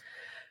outcome.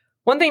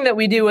 One thing that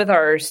we do with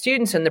our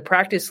students in the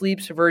practice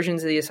leaps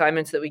versions of the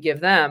assignments that we give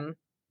them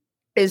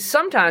is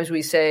sometimes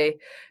we say,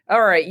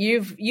 all right,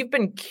 you've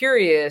been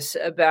curious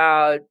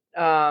about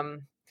a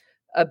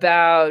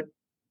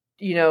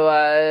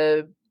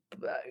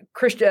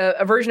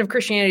version of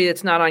Christianity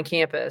that's not on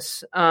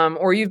campus,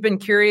 or you've been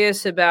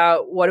curious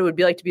about what it would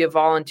be like to be a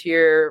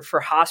volunteer for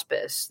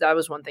hospice. That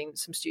was one thing that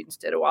some students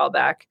did a while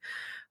back.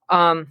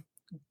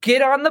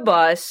 Get on the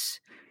bus,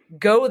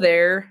 go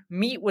there,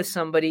 meet with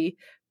somebody,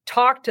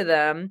 talk to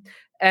them,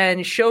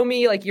 and show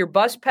me like your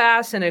bus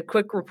pass and a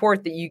quick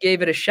report that you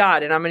gave it a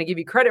shot. And I'm going to give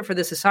you credit for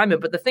this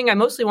assignment. But the thing I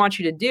mostly want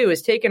you to do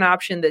is take an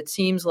option that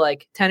seems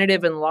like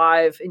tentative and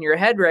live in your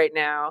head right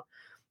now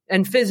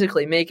and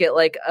physically make it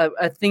like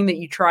a thing that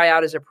you try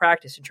out as a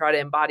practice and try to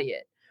embody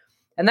it.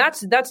 And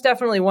that's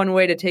definitely one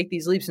way to take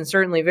these leaps, and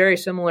certainly very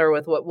similar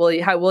with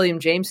how William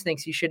James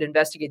thinks you should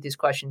investigate these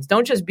questions.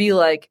 Don't just be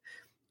like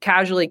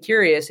casually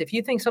curious. If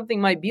you think something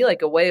might be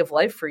like a way of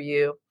life for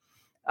you,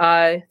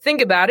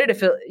 think about it.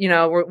 If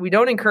we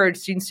don't encourage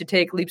students to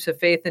take leaps of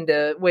faith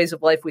into ways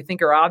of life we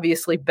think are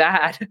obviously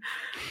bad,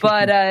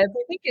 but if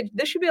we think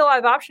this should be a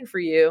live option for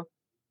you,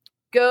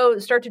 go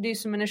start to do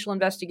some initial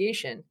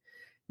investigation.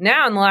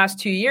 Now, in the last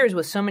 2 years,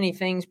 with so many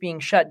things being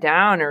shut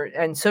down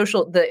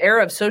the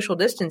era of social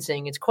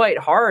distancing, it's quite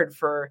hard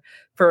for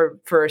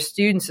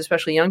students,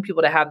 especially young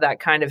people, to have that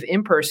kind of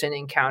in-person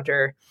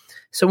encounter.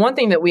 So one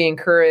thing that we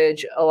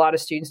encourage a lot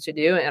of students to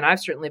do, and I've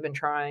certainly been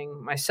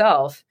trying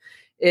myself,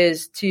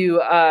 is to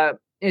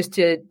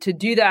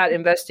do that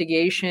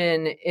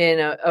investigation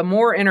in a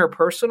more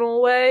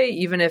interpersonal way,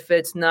 even if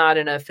it's not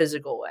in a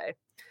physical way.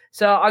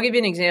 So I'll give you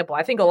an example.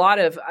 I think a lot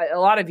of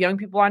young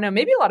people I know,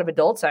 maybe a lot of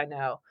adults I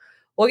know,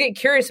 will get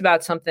curious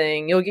about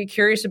something. You'll get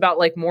curious about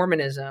like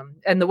Mormonism.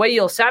 And the way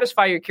you'll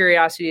satisfy your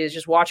curiosity is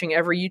just watching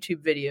every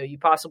YouTube video you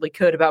possibly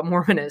could about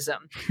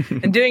Mormonism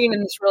and doing it in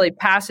this really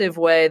passive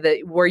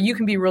way where you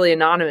can be really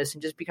anonymous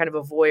and just be kind of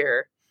a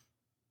voyeur.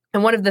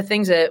 And one of the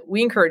things that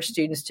we encourage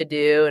students to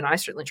do, and I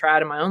certainly try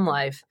it in my own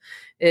life,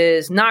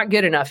 is not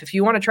good enough. If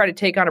you want to try to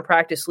take on a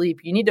practice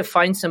leap, you need to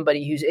find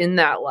somebody who's in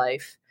that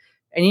life,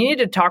 and you need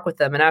to talk with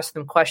them and ask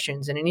them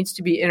questions, and it needs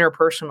to be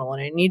interpersonal,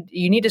 and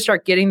you need to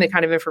start getting the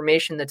kind of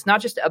information that's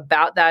not just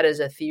about that as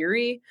a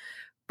theory,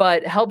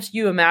 but helps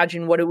you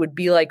imagine what it would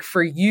be like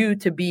for you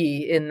to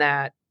be in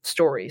that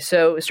story.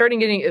 So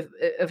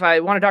if I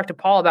want to talk to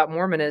Paul about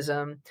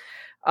Mormonism,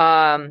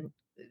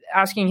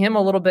 asking him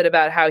a little bit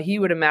about how he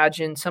would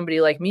imagine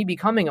somebody like me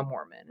becoming a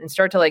Mormon and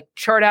start to like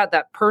chart out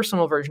that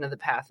personal version of the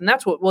path. And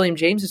that's what William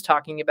James is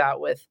talking about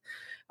with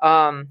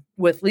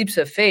leaps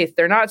of faith.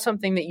 They're not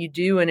something that you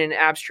do in an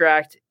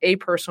abstract,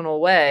 apersonal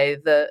way.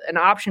 An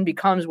option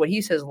becomes what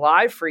he says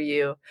live for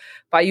you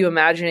by you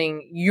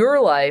imagining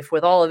your life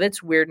with all of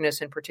its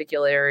weirdness and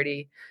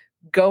particularity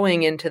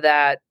going into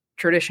that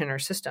tradition or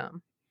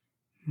system.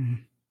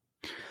 Mm-hmm.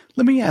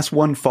 Let me ask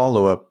one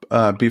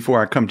follow-up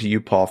before I come to you,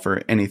 Paul,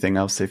 for anything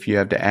else if you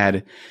have to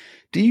add.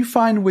 Do you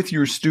find with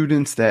your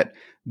students that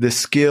the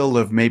skill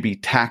of maybe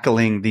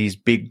tackling these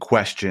big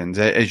questions,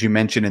 as you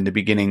mentioned in the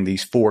beginning,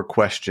 these 4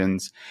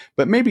 questions,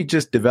 but maybe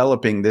just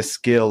developing this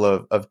skill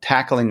of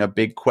tackling a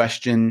big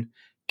question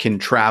can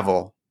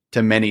travel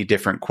to many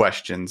different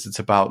questions? It's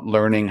about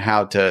learning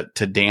how to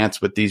dance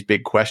with these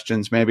big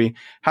questions, maybe.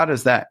 How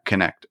does that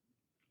connect?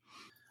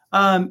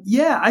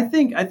 Yeah, I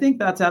think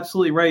that's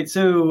absolutely right.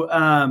 So,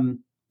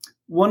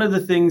 one of the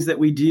things that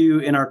we do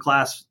in our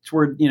class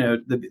toward,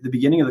 the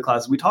beginning of the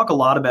class, we talk a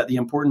lot about the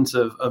importance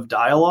of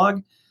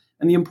dialogue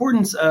and the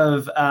importance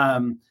of,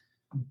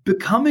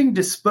 becoming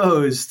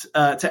disposed,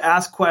 to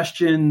ask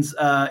questions,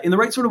 in the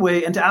right sort of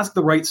way and to ask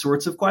the right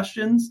sorts of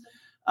questions.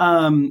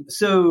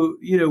 So,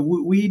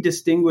 we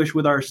distinguish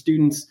with our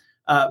students,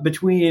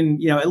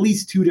 between, at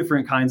least 2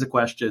 different kinds of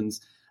questions.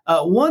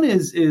 One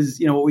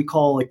is what we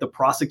call like the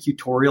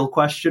prosecutorial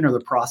question or the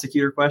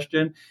prosecutor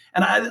question.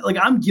 And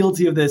I'm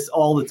guilty of this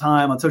all the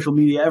time on social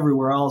media,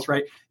 everywhere else,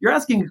 right? You're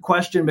asking a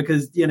question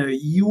because,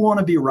 you want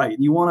to be right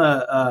and you want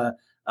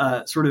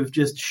to sort of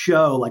just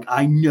show like,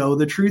 I know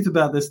the truth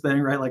about this thing,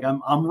 right? Like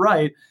I'm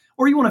right.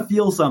 Or you want to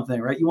feel something,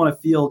 right? You want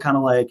to feel kind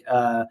of like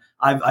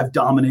I've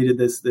dominated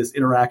this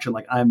interaction,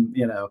 like I'm,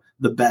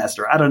 the best,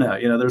 or I don't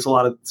know. There's a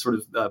lot of sort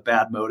of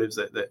bad motives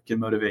that can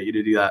motivate you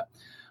to do that.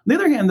 On the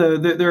other hand,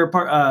 there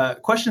are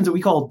questions that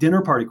we call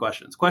dinner party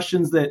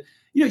questions that,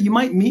 you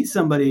might meet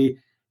somebody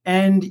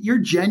and you're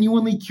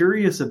genuinely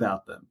curious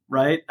about them,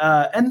 right?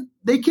 And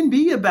they can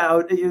be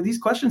about, these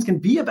questions can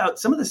be about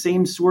some of the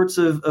same sorts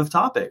of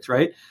topics,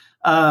 right?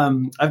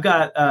 I've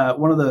got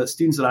one of the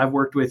students that I've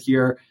worked with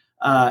here,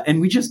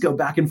 and we just go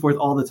back and forth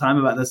all the time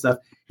about this stuff.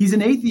 He's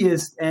an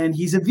atheist and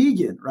he's a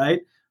vegan, right?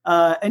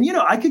 And,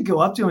 I could go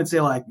up to him and say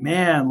like,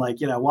 man, like,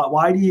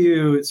 why do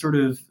you sort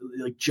of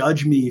like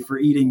judge me for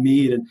eating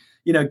meat, and,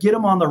 get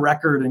him on the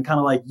record and kind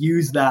of like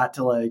use that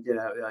to like,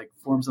 like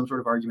form some sort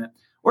of argument.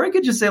 Or I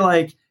could just say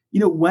like,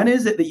 when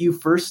is it that you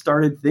first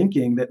started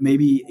thinking that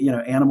maybe,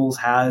 animals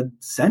had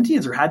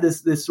sentience or had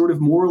this sort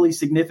of morally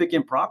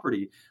significant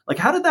property? Like,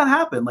 how did that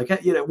happen? Like,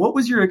 what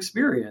was your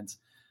experience?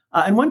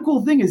 And one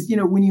cool thing is,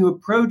 when you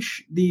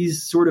approach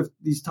these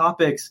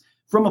topics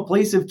from a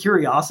place of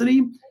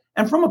curiosity,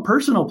 and from a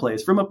personal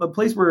place, from a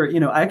place where,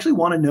 I actually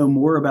want to know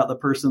more about the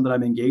person that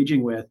I'm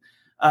engaging with,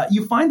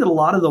 you find that a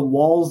lot of the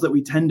walls that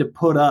we tend to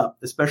put up,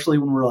 especially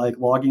when we're like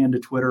logging into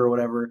Twitter or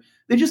whatever,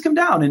 they just come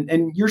down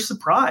and you're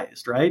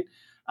surprised, right?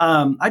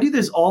 I do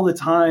this all the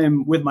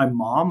time with my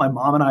mom. My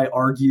mom and I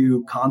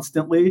argue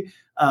constantly.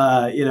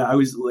 I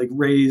was like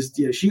raised,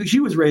 she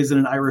was raised in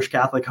an Irish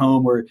Catholic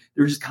home where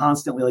they're just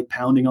constantly like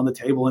pounding on the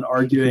table and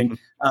arguing.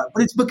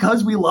 But it's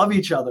because we love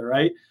each other,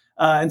 right?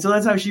 And so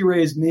that's how she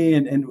raised me.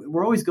 And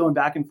we're always going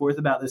back and forth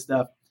about this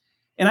stuff.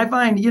 And I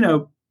find,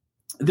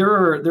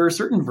 there are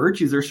certain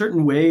virtues, there are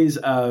certain ways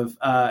of,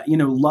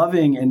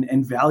 loving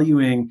and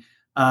valuing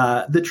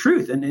the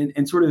truth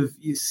and sort of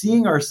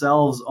seeing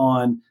ourselves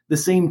on the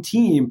same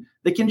team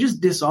that can just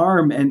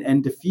disarm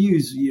and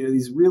diffuse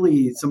these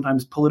really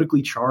sometimes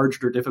politically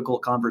charged or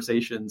difficult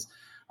conversations.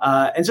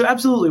 And so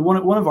absolutely,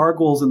 one of our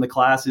goals in the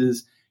class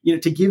is,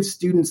 to give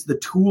students the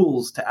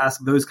tools to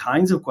ask those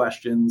kinds of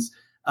questions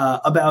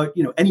about,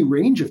 any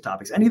range of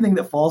topics, anything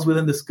that falls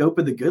within the scope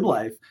of the good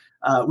life.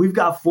 We've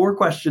got 4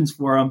 questions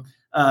for them,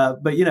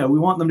 but, we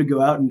want them to go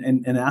out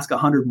and ask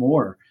 100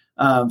 more.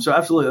 So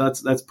absolutely,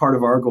 that's part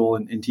of our goal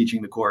in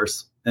teaching the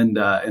course and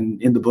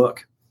in the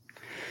book.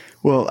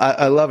 Well,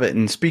 I love it.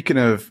 And speaking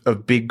of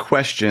big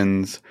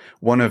questions,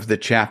 one of the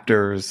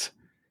chapters,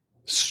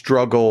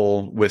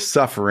 struggle with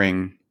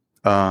suffering,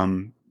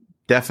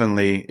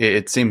 definitely,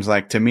 it seems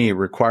like to me,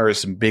 requires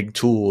some big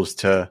tools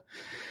to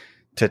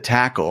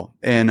tackle.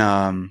 And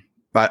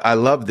I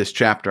love this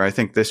chapter. I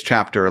think this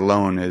chapter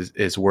alone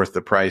is worth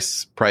the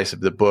price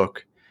of the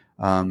book.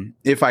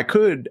 If I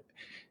could,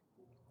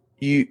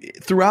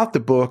 throughout the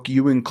book,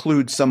 you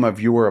include some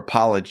of your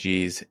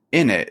apologies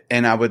in it.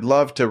 And I would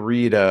love to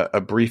read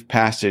a brief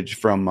passage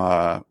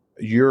from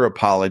your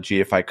apology,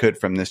 if I could,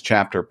 from this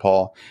chapter,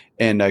 Paul,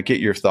 and get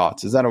your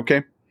thoughts. Is that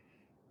okay?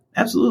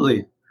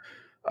 Absolutely.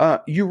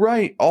 You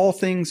write, all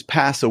things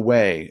pass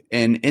away,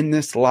 and in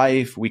this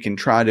life we can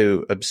try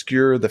to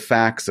obscure the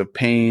facts of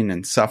pain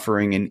and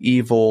suffering and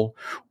evil,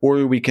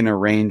 or we can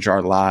arrange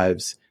our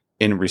lives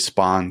in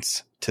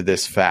response to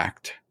this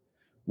fact.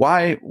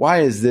 Why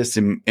is this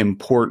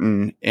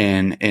important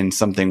and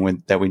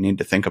something that we need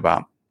to think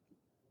about?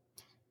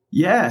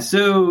 Yeah,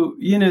 so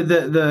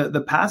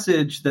the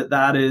passage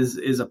that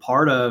is a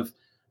part of,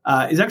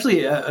 is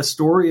actually a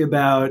story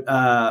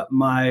about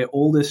my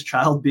oldest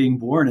child being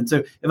born. And so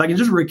if I can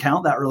just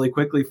recount that really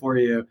quickly for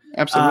you.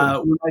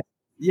 Absolutely.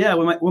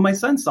 When my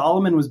son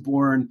Solomon was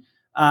born,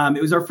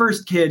 it was our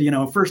first kid,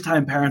 first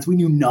time parents. We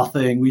knew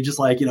nothing. We just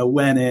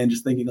went in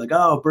just thinking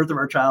birth of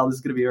our child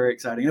is going to be very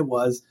exciting. It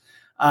was.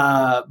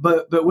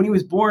 But when he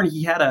was born,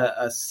 he had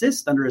a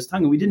cyst under his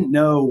tongue and we didn't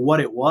know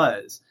what it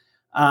was.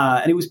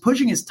 And he was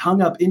pushing his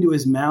tongue up into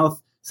his mouth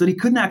so that he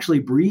couldn't actually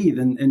breathe.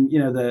 And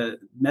the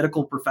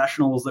medical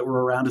professionals that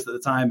were around us at the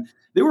time,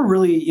 they were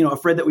really,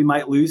 afraid that we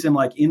might lose him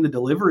in the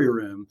delivery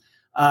room.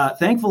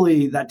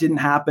 Thankfully, that didn't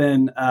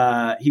happen.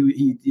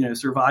 He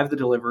survived the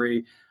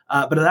delivery.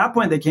 But at that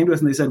point, they came to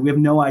us and they said, we have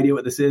no idea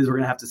what this is. We're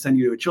going to have to send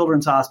you to a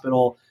children's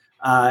hospital.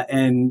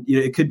 And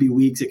it could be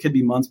weeks, it could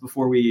be months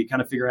before we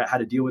kind of figure out how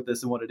to deal with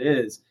this and what it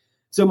is.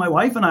 So my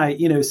wife and I,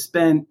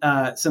 spent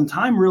some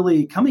time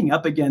really coming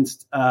up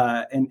against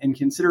and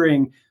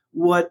considering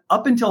what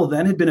up until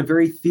then had been a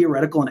very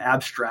theoretical and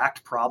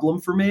abstract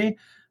problem for me.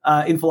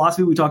 In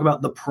philosophy, we talk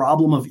about the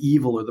problem of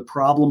evil or the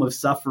problem of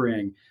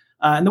suffering.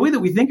 And the way that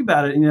we think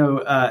about it,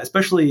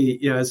 especially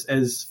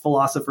as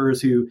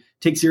philosophers who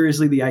take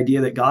seriously the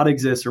idea that God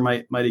exists or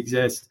might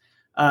exist,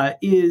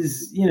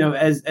 is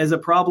as a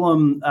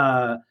problem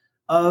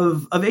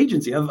of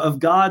agency, of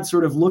God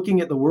sort of looking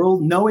at the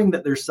world, knowing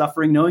that there's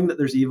suffering, knowing that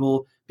there's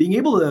evil, being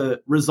able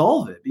to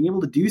resolve it, being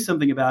able to do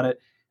something about it,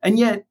 and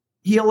yet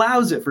he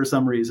allows it for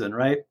some reason,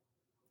 right?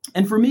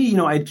 And for me,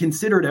 I'd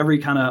considered every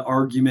kind of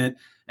argument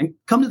and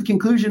come to the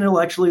conclusion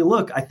intellectually,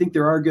 look, I think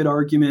there are good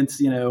arguments,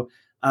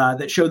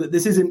 that show that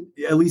this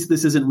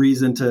isn't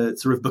reason to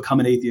sort of become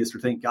an atheist or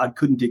think God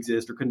couldn't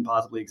exist or couldn't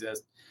possibly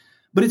exist.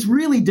 But it's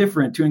really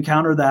different to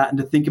encounter that and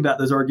to think about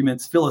those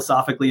arguments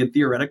philosophically and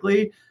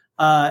theoretically.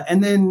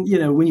 And then,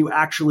 when you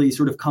actually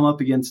sort of come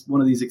up against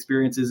one of these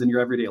experiences in your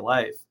everyday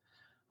life.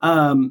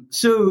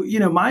 So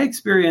my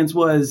experience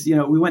was,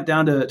 we went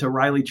down to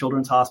Riley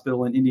Children's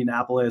Hospital in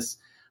Indianapolis.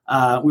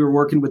 We were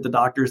working with the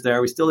doctors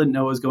there. We still didn't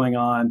know what was going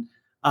on.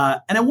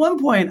 And at one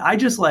point, I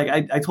just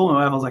I told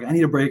my wife, I was like, I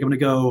need a break. I'm going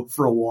to go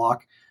for a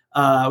walk.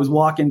 I was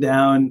walking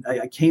down.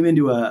 I came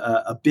into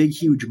a big,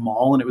 huge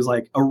mall, and it was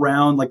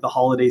around the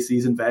holiday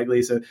season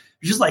vaguely. So it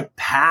was just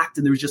packed,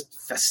 and there was just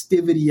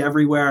festivity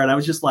everywhere. And I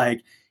was just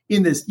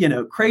in this,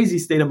 crazy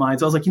state of mind.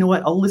 So I was like, you know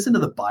what? I'll listen to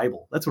the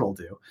Bible. That's what I'll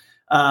do.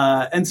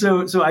 And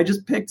so I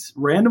just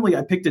randomly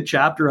picked a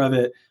chapter of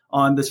it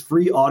on this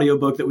free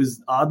audiobook that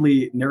was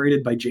oddly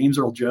narrated by James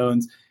Earl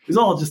Jones. It was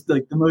all just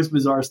the most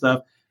bizarre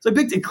stuff. So I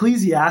picked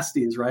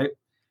Ecclesiastes, right?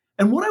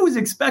 And what I was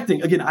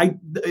expecting, again,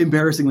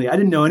 embarrassingly, I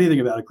didn't know anything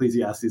about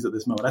Ecclesiastes at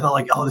this moment. I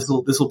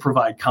thought this will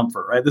provide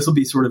comfort, right? This will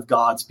be sort of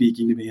God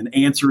speaking to me and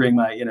answering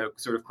my,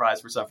 sort of cries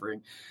for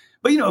suffering.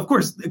 But, of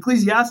course,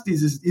 Ecclesiastes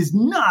is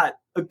not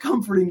a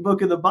comforting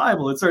book of the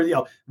Bible. It's sort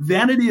of,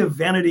 vanity of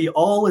vanity,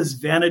 all is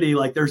vanity.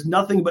 There's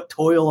nothing but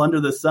toil under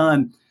the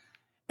sun.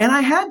 And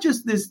I had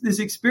just this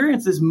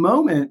experience, this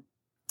moment,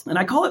 and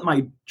I call it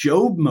my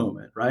Job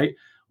moment, right?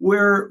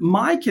 Where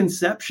my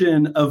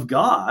conception of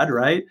God,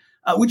 right,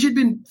 which had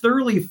been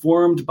thoroughly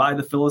formed by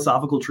the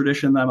philosophical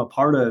tradition that I'm a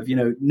part of,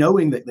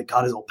 knowing that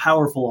God is all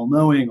powerful, all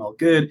knowing, all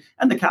good,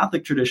 and the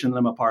Catholic tradition that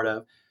I'm a part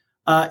of,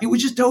 it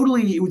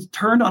was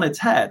turned on its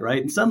head,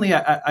 right? And suddenly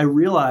I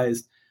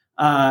realized,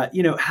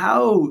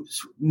 how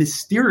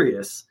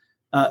mysterious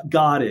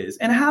God is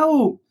and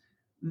how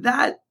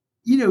that,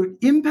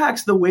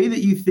 impacts the way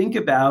that you think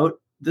about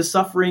the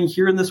suffering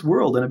here in this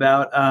world and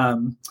about,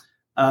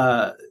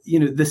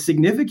 the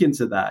significance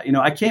of that.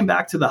 I came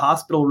back to the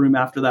hospital room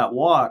after that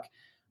walk,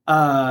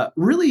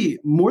 really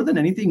more than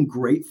anything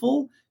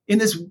grateful in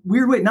this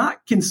weird way,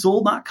 not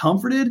consoled, not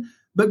comforted,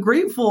 but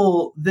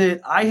grateful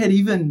that I had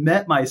even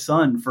met my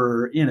son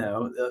for,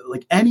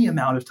 any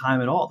amount of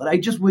time at all, that I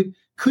just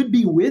could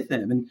be with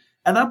him. And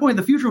at that point,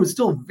 the future was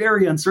still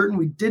very uncertain.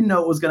 We didn't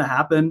know what was going to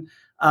happen.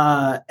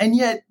 And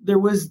yet there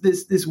was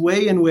this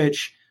way in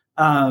which,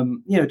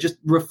 just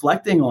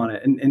reflecting on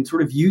it and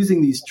sort of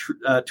using these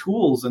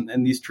tools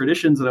and these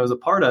traditions that I was a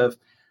part of,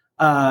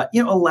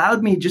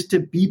 allowed me just to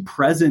be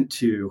present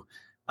to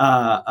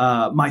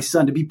my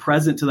son, to be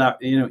present to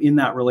that, in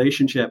that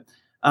relationship,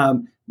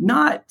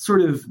 not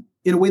sort of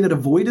in a way that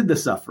avoided the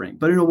suffering,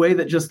 but in a way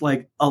that just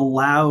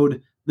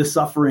allowed the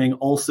suffering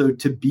also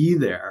to be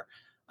there.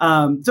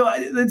 So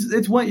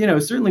it's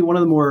one, certainly one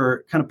of the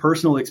more kind of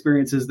personal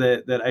experiences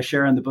that I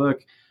share in the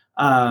book.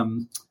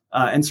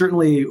 And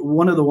certainly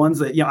one of the ones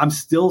that, I'm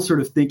still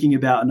sort of thinking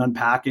about and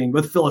unpacking,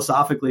 both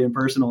philosophically and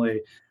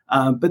personally.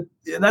 But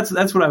that's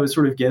what I was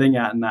sort of getting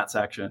at in that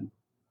section.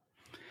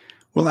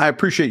 Well, I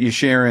appreciate you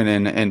sharing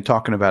and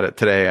talking about it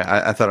today.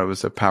 I thought it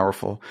was a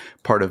powerful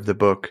part of the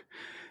book.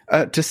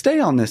 To stay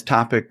on this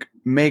topic,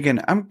 Megan,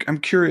 I'm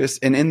curious.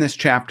 And in this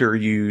chapter,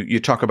 you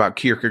talk about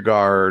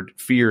Kierkegaard,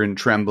 fear and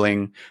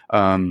trembling.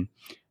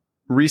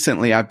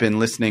 Recently, I've been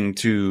listening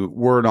to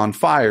Word on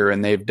Fire,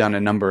 and they've done a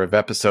number of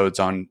episodes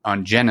on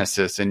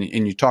Genesis. And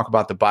you talk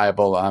about the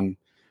Bible. I'm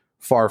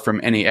far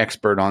from any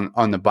expert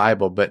on the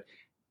Bible, but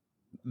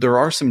there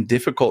are some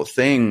difficult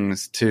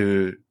things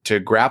to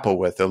grapple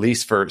with, at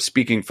least for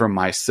speaking for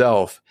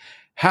myself.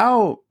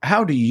 How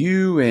do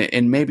you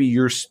and maybe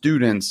your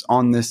students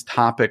on this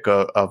topic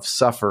of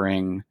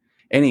suffering,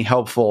 any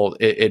helpful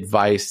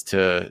advice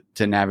to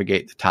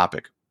navigate the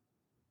topic?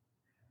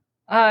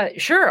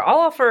 Sure. I'll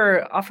offer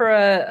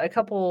a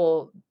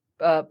couple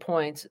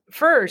points.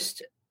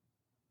 First,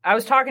 I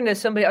was talking to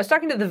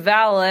the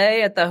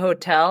valet at the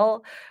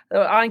hotel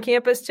on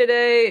campus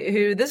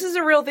today, this is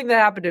a real thing that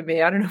happened to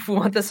me. I don't know if we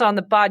want this on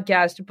the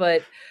podcast,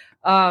 but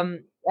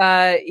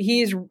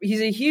he's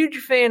a huge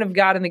fan of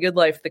God and the Good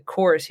Life, the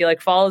course. He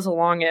follows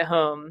along at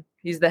home.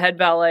 He's the head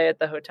valet at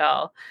the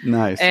hotel.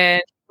 Nice.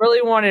 And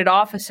really wanted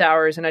office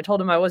hours. And I told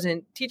him I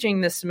wasn't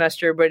teaching this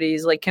semester, but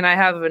he's like, can I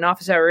have an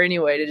office hour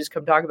anyway to just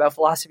come talk about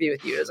philosophy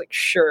with you? I was like,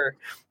 sure.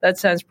 That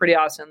sounds pretty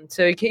awesome.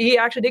 So he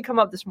actually did come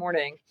up this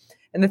morning.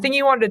 And the thing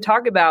he wanted to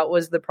talk about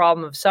was the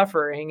problem of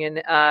suffering.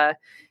 And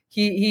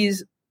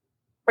he's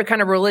a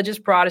kind of religious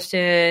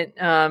Protestant,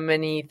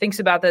 and he thinks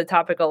about the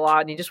topic a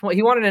lot. And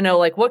he wanted to know,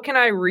 what can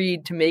I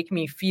read to make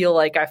me feel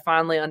like I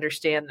finally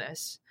understand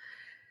this?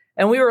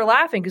 And we were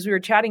laughing because we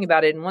were chatting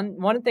about it. And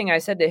one thing I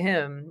said to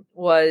him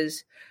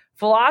was,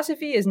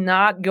 philosophy is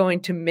not going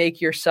to make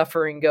your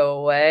suffering go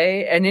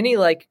away. And any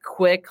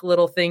quick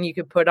little thing you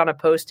could put on a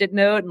Post-it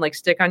note and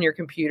stick on your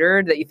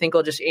computer that you think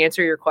will just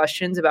answer your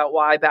questions about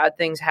why bad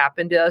things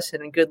happen to us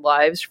and in good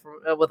lives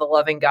with a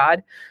loving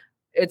God,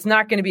 it's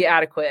not going to be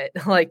adequate.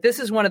 This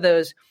is one of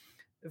those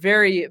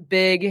very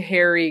big,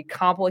 hairy,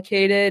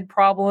 complicated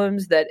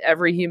problems that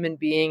every human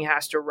being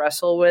has to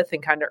wrestle with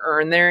and kind of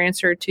earn their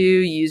answer to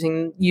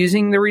using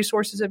the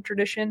resources of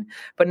tradition,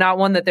 but not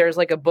one that there's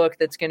a book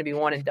that's going to be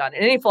one and done.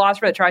 And any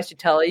philosopher that tries to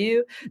tell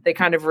you they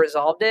kind of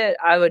resolved it,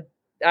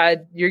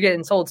 you're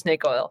getting sold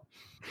snake oil.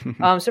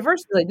 So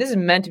first, this is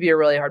meant to be a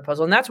really hard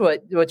puzzle. And that's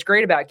what's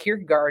great about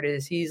Kierkegaard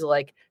is he's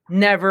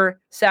never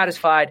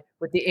satisfied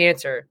with the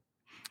answer.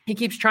 He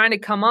keeps trying to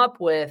come up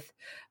with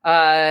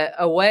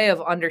a way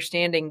of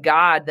understanding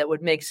God that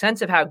would make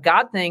sense of how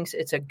God thinks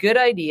it's a good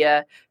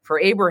idea for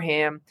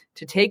Abraham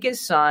to take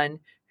his son,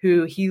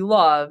 who he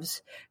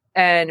loves,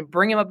 and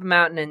bring him up a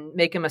mountain and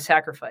make him a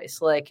sacrifice.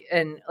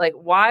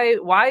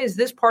 Why is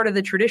this part of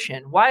the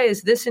tradition? Why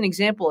is this an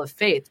example of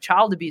faith?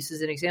 Child abuse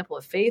is an example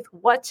of faith.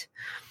 What?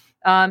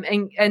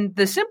 And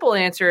the simple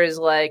answer is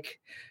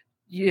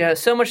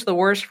so much the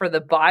worse for the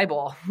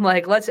Bible.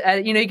 Let's,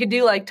 you could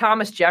do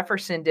Thomas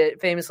Jefferson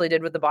famously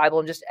did with the Bible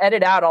and just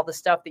edit out all the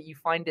stuff that you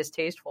find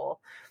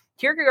distasteful.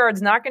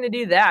 Kierkegaard's not going to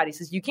do that. He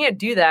says, you can't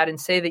do that and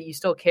say that you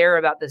still care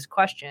about this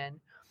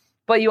question,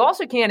 but you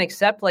also can't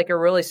accept a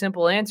really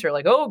simple answer.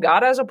 Oh,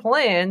 God has a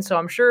plan. So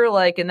I'm sure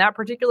in that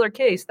particular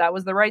case, that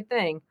was the right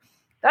thing.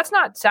 That's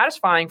not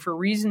satisfying for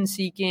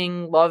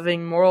reason-seeking,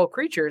 loving, moral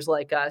creatures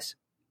like us.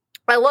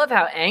 I love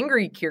how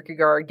angry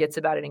Kierkegaard gets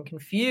about it and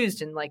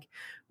confused and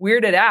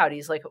weirded out.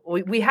 He's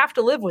we have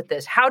to live with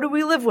this. How do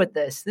we live with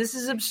this? This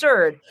is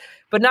absurd,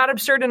 but not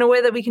absurd in a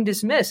way that we can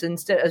dismiss.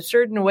 Instead,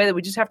 absurd in a way that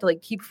we just have to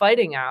keep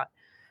fighting out.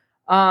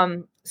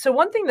 So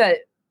one thing that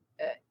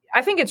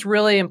I think it's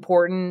really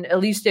important, at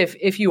least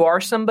if you are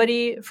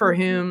somebody for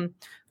whom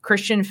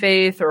Christian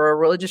faith or a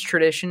religious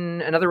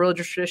tradition, another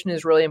religious tradition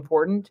is really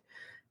important,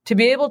 to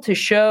be able to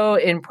show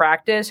in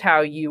practice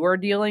how you are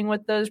dealing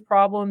with those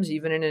problems,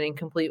 even in an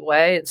incomplete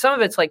way. And some of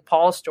it's like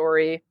Paul's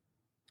story.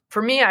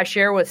 For me, I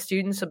share with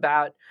students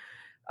about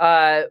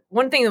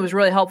one thing that was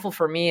really helpful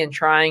for me in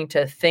trying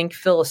to think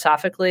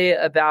philosophically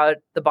about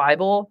the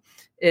Bible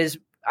is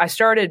I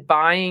started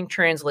buying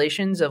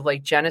translations of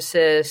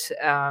Genesis,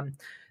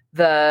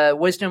 the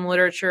wisdom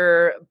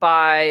literature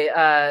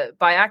by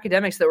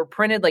academics that were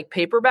printed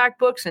paperback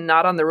books and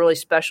not on the really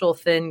special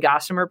thin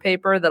gossamer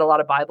paper that a lot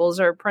of Bibles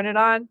are printed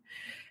on.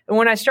 And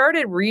when I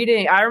started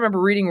reading, I remember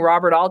reading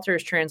Robert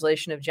Alter's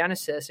translation of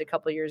Genesis a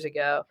couple of years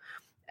ago.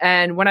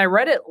 And when I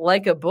read it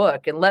like a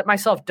book and let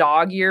myself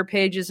dog-ear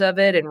pages of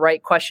it and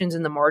write questions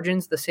in the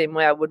margins the same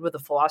way I would with a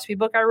philosophy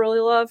book I really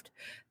loved,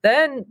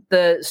 then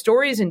the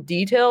stories and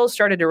details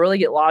started to really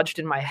get lodged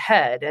in my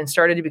head and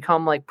started to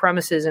become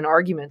premises and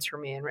arguments for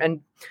me.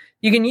 And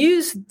you can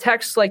use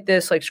texts like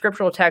this,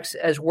 scriptural texts,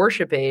 as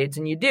worship aids,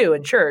 and you do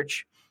in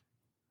church.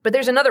 But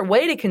there's another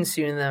way to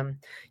consume them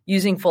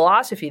using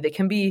philosophy that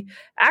can be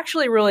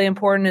actually really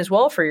important as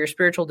well for your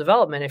spiritual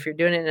development if you're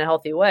doing it in a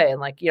healthy way.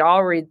 And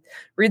I'll read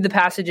the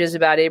passages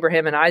about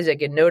Abraham and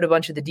Isaac and note a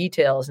bunch of the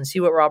details and see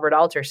what Robert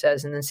Alter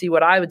says and then see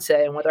what I would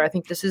say and whether I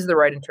think this is the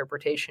right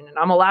interpretation. And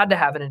I'm allowed to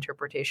have an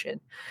interpretation.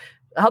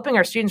 Helping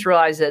our students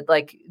realize that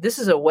this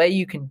is a way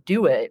you can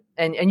do it,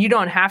 and you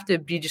don't have to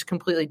be just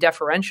completely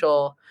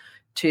deferential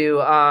to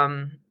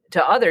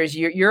others.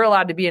 You're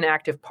allowed to be an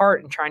active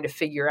part in trying to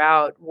figure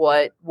out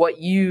what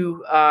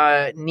you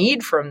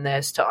need from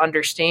this to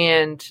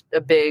understand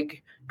a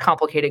big,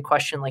 complicated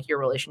question like your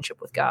relationship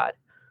with God.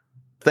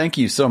 Thank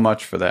you so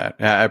much for that.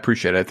 I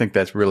appreciate it. I think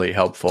that's really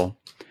helpful.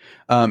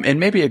 And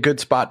maybe a good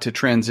spot to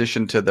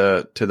transition to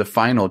the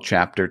final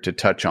chapter to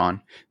touch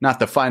on, not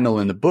the final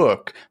in the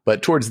book,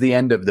 but towards the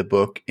end of the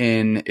book.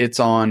 It's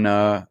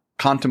on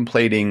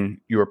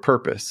contemplating your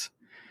purpose.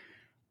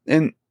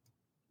 And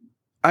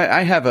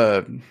I have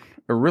a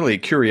really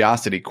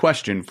curiosity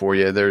question for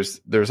you.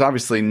 There's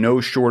obviously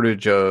no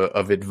shortage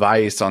of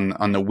advice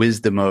on the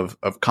wisdom of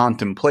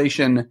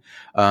contemplation.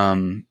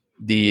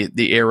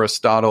 The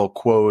Aristotle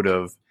quote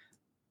of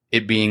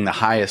it being the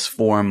highest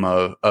form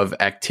of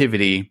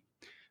activity.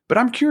 But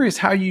I'm curious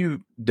how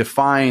you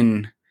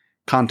define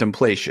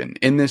contemplation.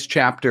 In this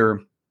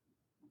chapter,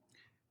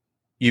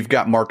 you've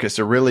got Marcus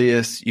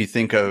Aurelius. You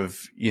think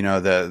of,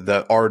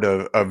 the art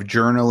of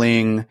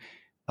journaling.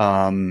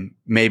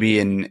 Maybe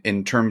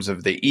in terms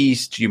of the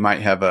East, you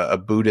might have a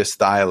Buddhist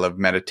style of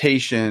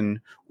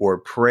meditation or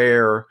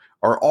prayer.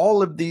 Are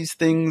all of these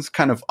things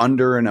kind of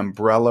under an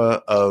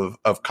umbrella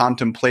of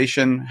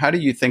contemplation? How do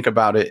you think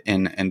about it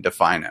and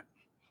define it?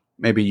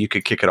 Maybe you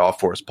could kick it off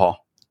for us,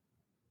 Paul.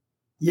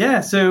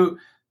 Yeah, so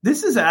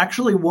this is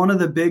actually one of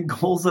the big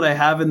goals that I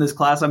have in this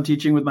class I'm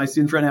teaching with my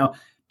students right now,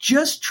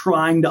 just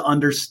trying to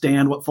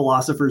understand what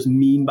philosophers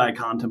mean by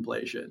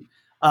contemplation.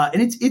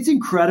 And it's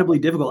incredibly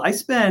difficult. I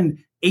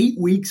spend 8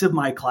 weeks of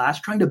my class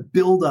trying to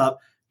build up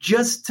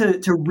just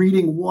to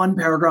reading one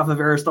paragraph of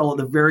Aristotle at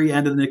the very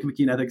end of the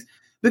Nicomachean Ethics.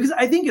 Because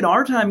I think in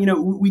our time,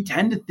 we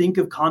tend to think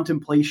of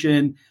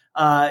contemplation,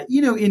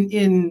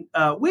 in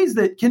ways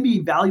that can be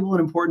valuable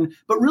and important,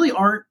 but really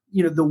aren't,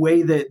 the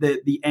way that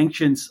the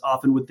ancients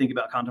often would think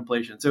about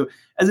contemplation. So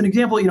as an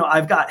example,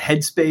 I've got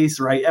Headspace,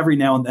 right? Every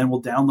now and then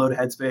we'll download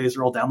Headspace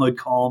or I'll download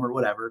Calm or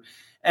whatever.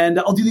 And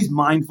I'll do these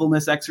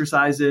mindfulness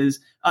exercises,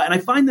 and I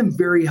find them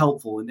very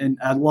helpful. And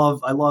I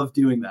love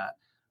doing that.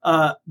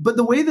 But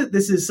the way that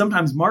this is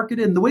sometimes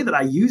marketed and the way that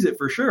I use it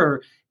for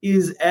sure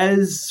is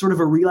as sort of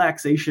a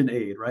relaxation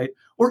aid, right?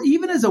 Or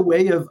even as a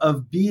way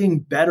of being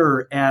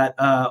better at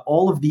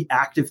all of the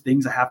active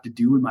things I have to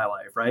do in my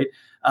life, right?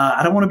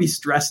 I don't want to be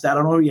stressed out.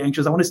 I don't want to be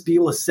anxious. I want to be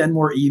able to send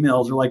more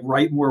emails or like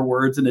write more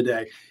words in a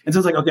day. And so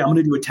it's like, okay, I'm going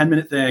to do a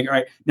 10-minute thing. All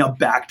right, now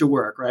back to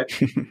work, right?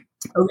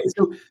 Okay,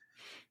 so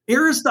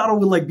Aristotle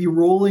would like be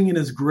rolling in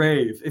his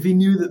grave if he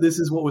knew that this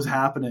is what was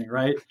happening,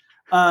 right?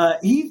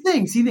 He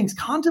thinks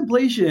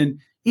contemplation,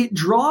 it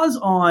draws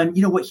on,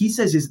 what he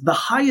says is the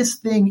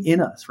highest thing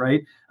in us,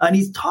 right? And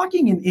he's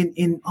talking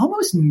in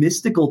almost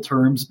mystical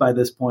terms by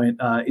this point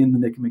in the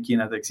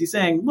Nicomachean Ethics. He's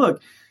saying,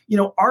 look,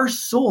 our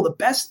soul, the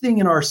best thing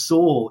in our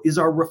soul is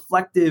our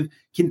reflective,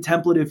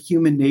 contemplative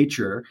human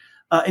nature.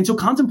 And so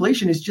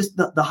contemplation is just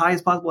the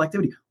highest possible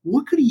activity.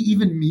 What could he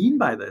even mean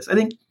by this? I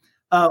think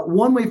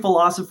one way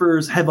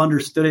philosophers have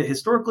understood it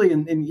historically,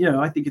 and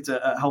I think it's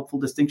a helpful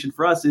distinction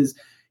for us, is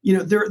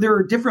there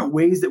are different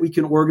ways that we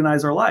can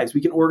organize our lives.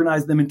 We can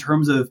organize them in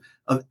terms of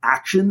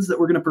actions that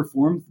we're going to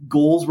perform,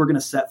 goals we're going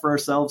to set for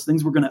ourselves,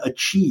 things we're going to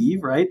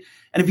achieve, right?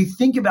 And if you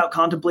think about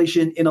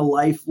contemplation in a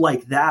life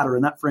like that or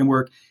in that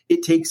framework,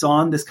 it takes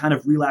on this kind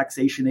of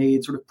relaxation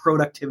aid, sort of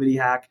productivity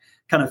hack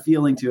kind of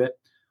feeling to it.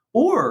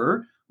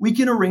 Or we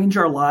can arrange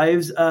our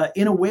lives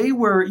in a way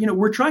where,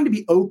 we're trying to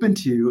be open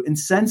to and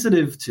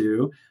sensitive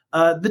to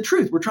the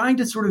truth. We're trying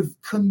to sort of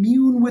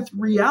commune with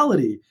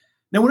reality.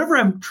 Now, whenever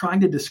I'm trying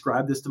to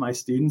describe this to my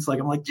students, I'm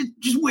like,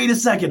 just wait a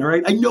second, all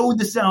right? I know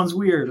this sounds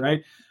weird,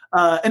 right?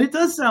 And it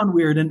does sound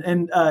weird.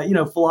 And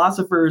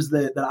philosophers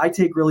that I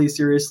take really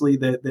seriously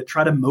that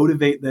try to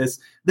motivate this,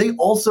 they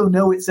also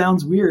know it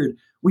sounds weird.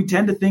 We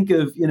tend to think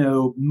of,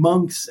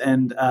 monks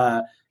and,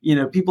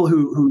 people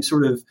who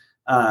sort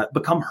of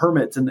become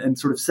hermits and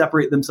sort of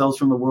separate themselves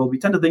from the world. We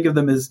tend to think of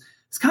them as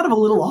it's kind of a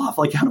little off,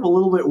 like kind of a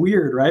little bit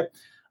weird, right?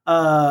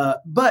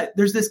 But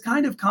there's this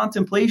kind of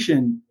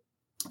contemplation.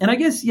 And I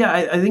guess,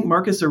 I think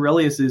Marcus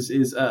Aurelius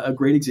is a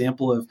great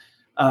example of,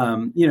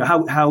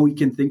 how we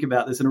can think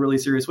about this in a really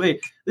serious way.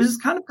 There's this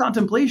kind of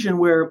contemplation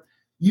where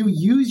you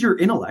use your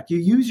intellect, you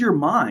use your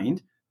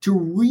mind to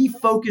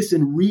refocus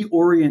and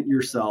reorient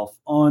yourself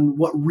on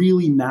what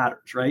really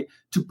matters, right?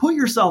 To put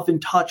yourself in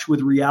touch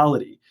with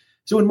reality.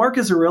 So when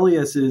Marcus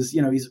Aurelius is,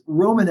 he's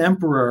Roman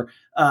emperor,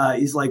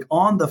 he's like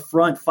on the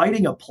front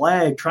fighting a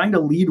plague, trying to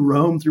lead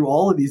Rome through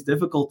all of these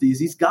difficulties.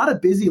 He's got a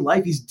busy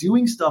life. He's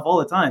doing stuff all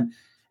the time.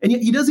 And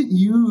yet he doesn't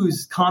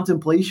use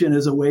contemplation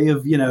as a way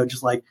of,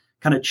 just like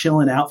kind of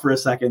chilling out for a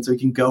second so he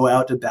can go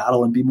out to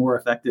battle and be more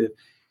effective.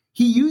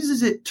 He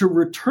uses it to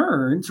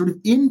return sort of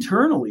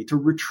internally, to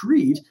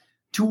retreat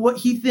to what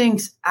he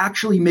thinks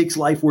actually makes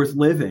life worth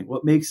living,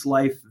 what makes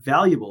life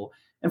valuable.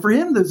 And for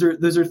him, those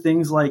are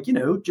things like,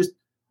 just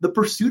the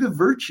pursuit of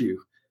virtue,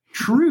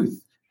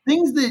 truth,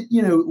 things that,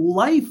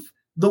 life,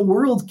 the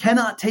world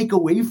cannot take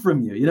away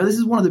from you. This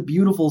is one of the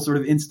beautiful sort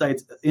of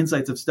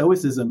insights of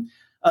Stoicism.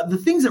 The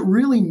things that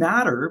really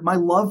matter, my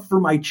love for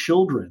my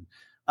children,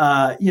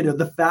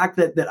 the fact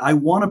that I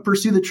want to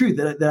pursue the truth,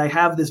 that I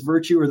have this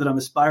virtue or that I'm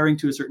aspiring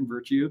to a certain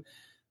virtue.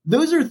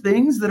 Those are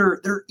things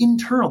they're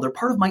internal. They're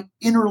part of my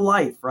inner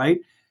life, right?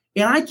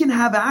 And I can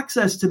have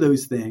access to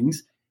those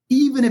things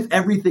even if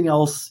everything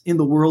else in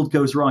the world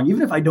goes wrong,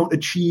 even if I don't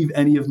achieve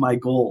any of my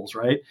goals,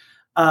 right?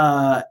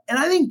 And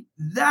I think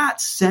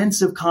that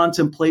sense of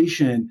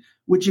contemplation,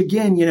 which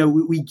again,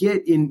 we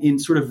get in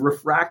sort of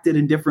refracted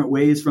in different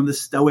ways from the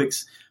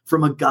Stoics,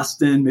 from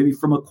Augustine, maybe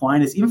from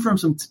Aquinas, even from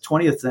some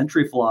 20th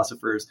century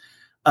philosophers.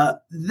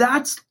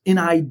 That's an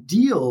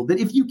ideal that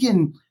if you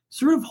can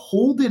sort of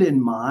hold it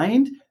in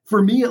mind,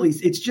 for me at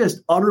least, it's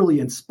just utterly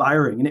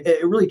inspiring. And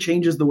it really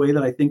changes the way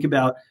that I think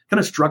about kind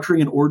of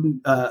structuring and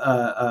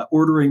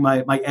ordering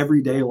my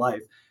everyday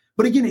life.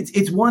 But again,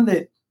 it's one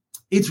that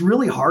it's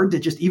really hard to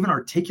just even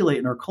articulate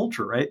in our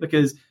culture, right?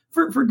 Because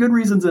for good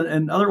reasons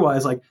and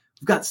otherwise, like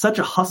we've got such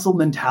a hustle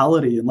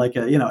mentality and like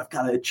I've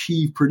got to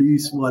achieve,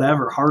 produce,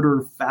 whatever,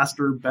 harder,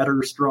 faster,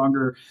 better,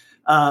 stronger.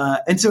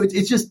 And so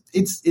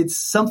it's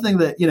something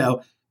that,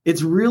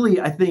 it's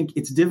really, I think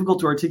it's difficult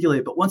to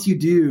articulate, but once you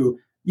do,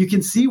 you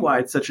can see why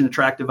it's such an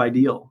attractive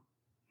ideal.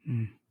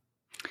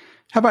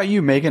 How about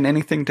you, Megan?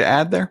 Anything to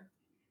add there?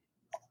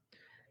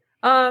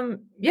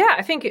 Yeah,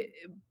 I think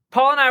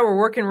Paul and I were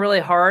working really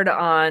hard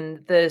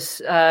on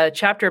this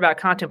chapter about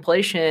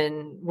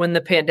contemplation when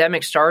the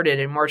pandemic started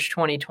in March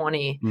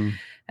 2020.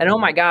 And oh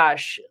my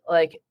gosh,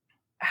 like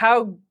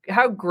how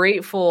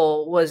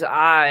grateful was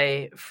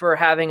I for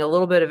having a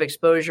little bit of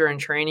exposure and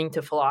training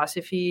to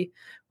philosophy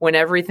when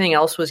everything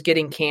else was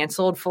getting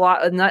canceled.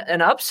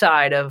 An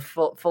upside of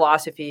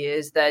philosophy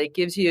is that it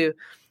gives you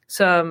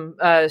some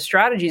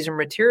strategies and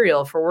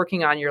material for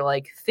working on your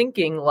like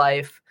thinking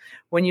life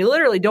when you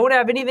literally don't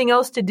have anything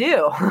else to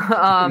do.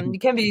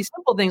 It can be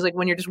simple things like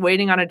when you're just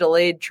waiting on a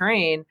delayed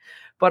train,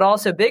 but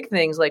also big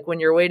things like when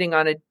you're waiting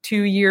on a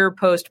 2-year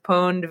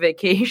postponed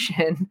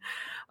vacation.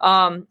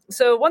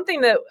 So one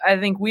thing that I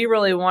think we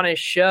really want to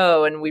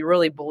show, and we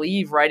really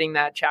believe writing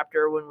that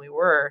chapter when we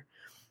were,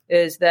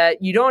 is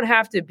that you don't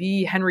have to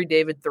be Henry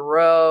David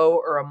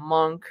Thoreau or a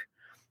monk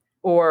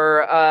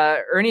or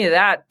any of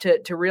that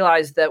to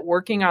realize that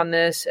working on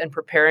this and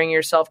preparing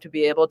yourself to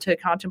be able to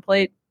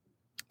contemplate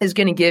is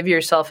going to give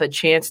yourself a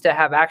chance to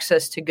have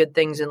access to good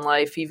things in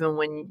life, even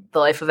when the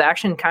life of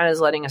action kind of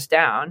is letting us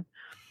down.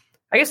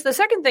 I guess the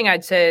second thing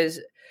I'd say is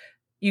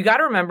you got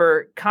to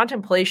remember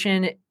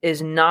contemplation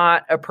is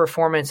not a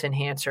performance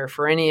enhancer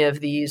for any of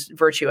these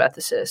virtue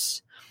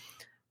ethicists.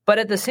 But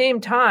at the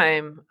same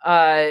time,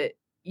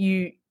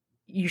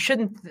 you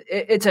shouldn't.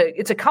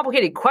 It's a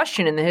complicated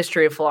question in the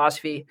history of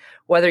philosophy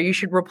whether you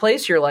should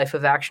replace your life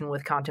of action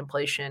with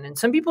contemplation. And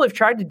some people have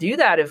tried to do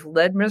that, have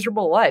led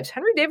miserable lives.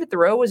 Henry David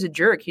Thoreau was a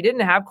jerk. He didn't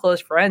have close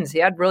friends. He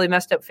had really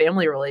messed up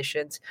family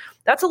relations.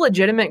 That's a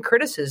legitimate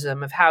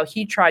criticism of how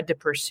he tried to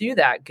pursue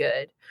that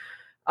good.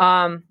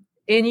 And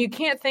you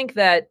can't think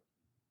that.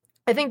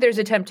 I think there's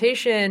a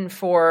temptation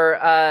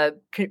for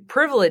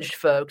privileged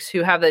folks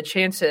who have the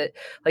chance at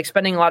like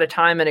spending a lot of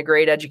time in a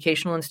great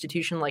educational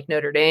institution like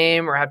Notre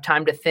Dame, or have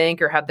time to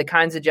think, or have the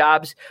kinds of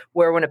jobs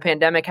where when a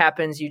pandemic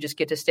happens, you just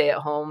get to stay at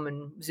home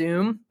and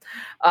Zoom,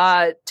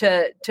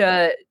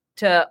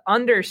 to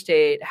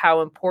understate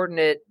how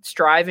important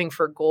striving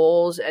for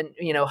goals and,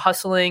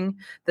 hustling,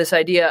 this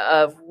idea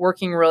of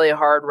working really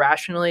hard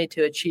rationally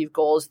to achieve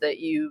goals that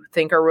you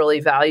think are really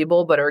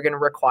valuable, but are going to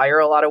require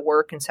a lot of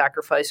work and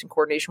sacrifice and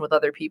coordination with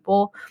other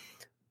people.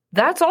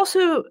 That's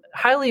also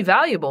highly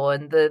valuable.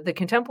 And the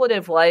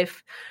contemplative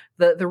life,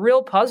 the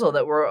real puzzle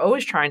that we're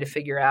always trying to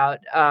figure out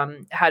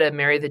how to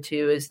marry the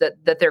two is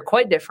that they're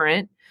quite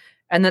different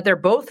and that they're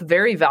both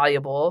very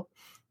valuable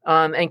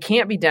and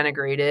can't be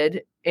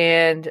denigrated.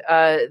 And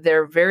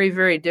they're very,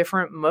 very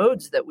different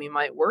modes that we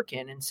might work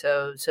in. And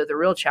so the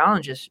real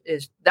challenge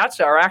is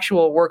that's our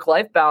actual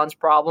work-life balance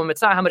problem.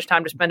 It's not how much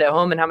time to spend at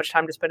home and how much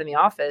time to spend in the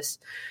office.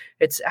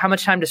 It's how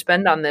much time to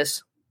spend on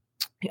this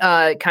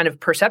kind of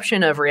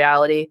perception of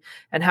reality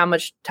and how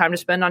much time to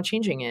spend on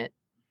changing it.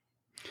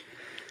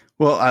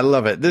 Well, I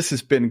love it. This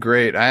has been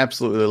great. I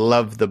absolutely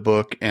love the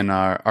book, and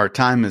our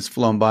time has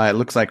flown by. It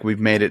looks like we've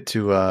made it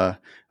to a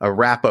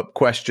wrap-up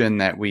question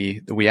that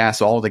we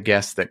ask all the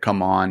guests that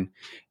come on,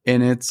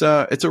 and it's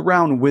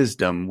around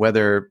wisdom,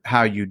 whether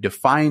how you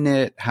define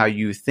it, how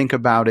you think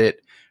about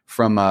it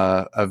from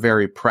a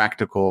very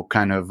practical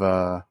kind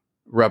of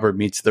rubber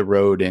meets the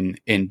road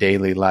in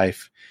daily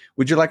life.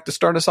 Would you like to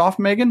start us off,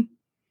 Megan?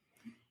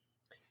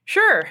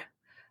 Sure.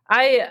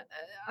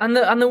 On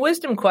the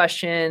wisdom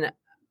question,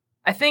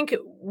 I think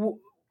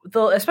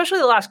especially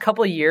the last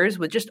couple of years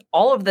with just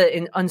all of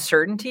the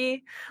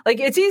uncertainty,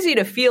 like it's easy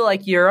to feel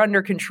like you're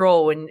under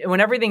control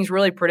when everything's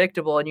really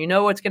predictable and you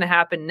know what's going to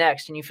happen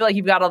next. And you feel like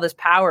you've got all this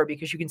power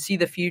because you can see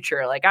the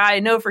future. Like,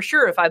 I know for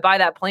sure if I buy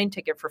that plane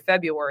ticket for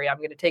February, I'm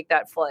going to take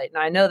that flight.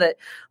 And I know that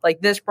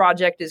like this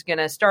project is going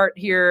to start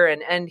here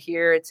and end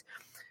here. It's,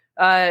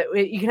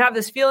 you can have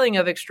this feeling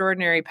of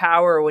extraordinary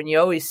power when you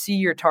always see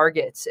your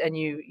targets and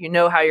you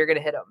know how you're going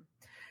to hit them.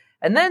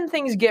 And then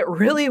things get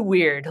really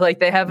weird, like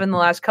they have in the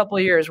last couple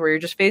of years, where you're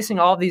just facing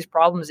all of these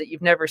problems that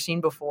you've never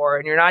seen before,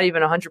 and you're not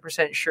even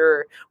 100%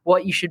 sure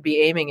what you should be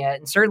aiming at,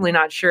 and certainly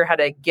not sure how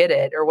to get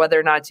it, or whether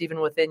or not it's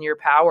even within your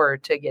power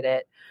to get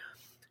it.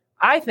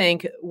 I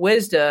think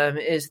wisdom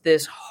is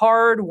this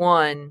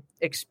hard-won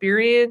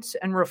experience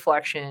and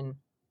reflection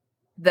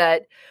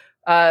that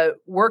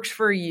works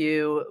for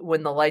you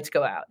when the lights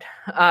go out.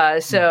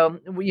 So,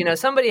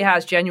 somebody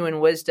has genuine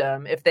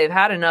wisdom if they've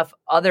had enough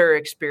other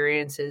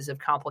experiences of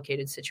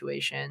complicated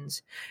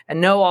situations and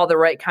know all the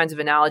right kinds of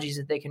analogies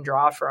that they can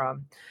draw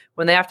from.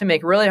 When they have to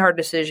make really hard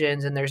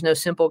decisions and there's no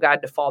simple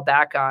guide to fall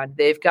back on,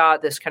 they've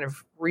got this kind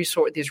of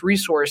these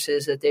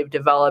resources that they've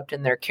developed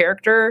in their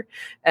character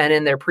and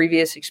in their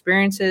previous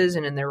experiences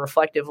and in their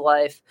reflective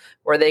life,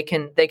 where they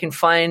can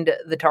find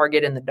the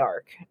target in the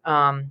dark.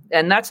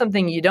 And that's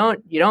something you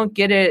don't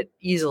get it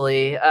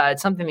easily.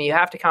 It's something that you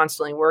have to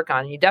constantly work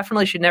on. You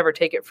definitely should never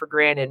take it for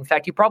granted. In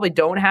fact, you probably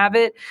don't have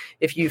it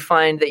if you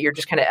find that you're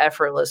just kind of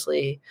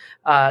effortlessly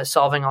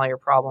solving all your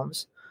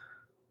problems.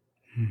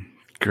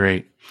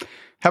 Great.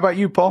 How about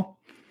you, Paul?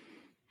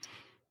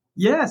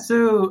 Yeah,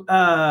 so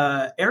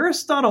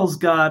Aristotle's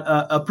got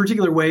a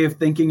particular way of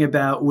thinking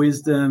about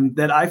wisdom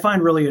that I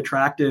find really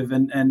attractive,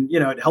 and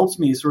it helps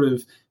me sort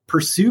of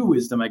pursue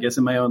wisdom, I guess,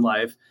 in my own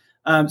life.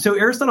 So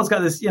Aristotle's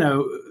got this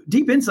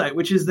deep insight,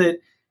 which is that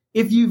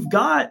if you've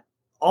got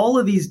all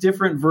of these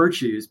different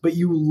virtues, but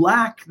you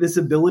lack this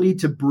ability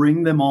to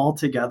bring them all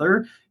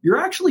together, you're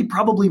actually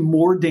probably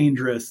more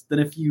dangerous than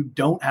if you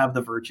don't have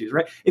the virtues,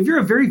 right? If you're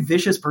a very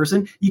vicious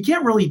person, you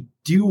can't really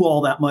do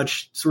all that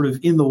much sort of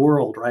in the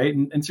world, right?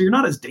 And so you're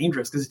not as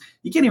dangerous because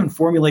you can't even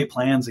formulate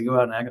plans and go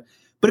out and act.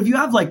 But if you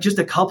have like just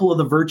a couple of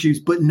the virtues,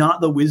 but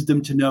not the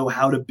wisdom to know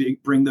how to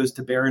bring those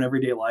to bear in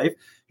everyday life,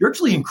 you're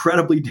actually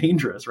incredibly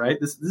dangerous, right?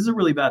 This is a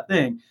really bad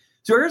thing.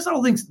 So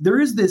Aristotle thinks there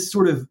is this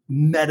sort of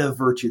meta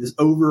virtue, this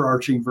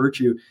overarching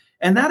virtue,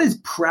 and that is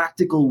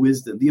practical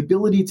wisdom, the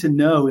ability to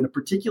know in a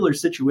particular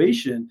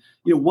situation,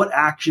 what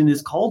action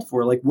is called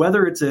for, like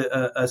whether it's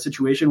a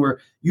situation where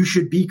you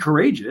should be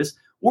courageous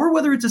or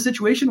whether it's a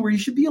situation where you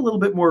should be a little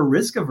bit more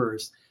risk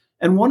averse.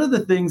 And one of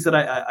the things that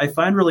I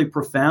find really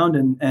profound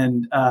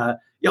and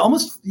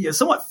almost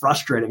somewhat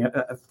frustrating,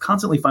 I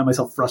constantly find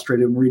myself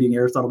frustrated when reading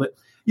Aristotle, but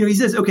he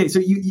says, okay, so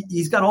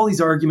he's got all these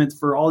arguments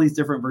for all these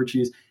different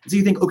virtues. And so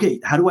you think,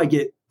 okay, how do I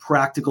get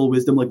practical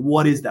wisdom? Like,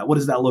 what is that? What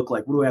does that look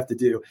like? What do I have to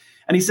do?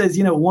 And he says,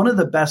 one of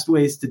the best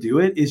ways to do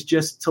it is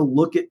just to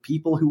look at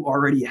people who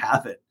already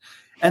have it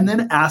and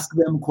then ask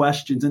them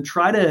questions and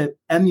try to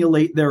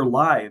emulate their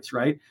lives,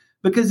 right?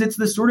 Because it's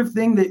the sort of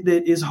thing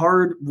that is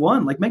hard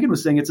won. Like Megan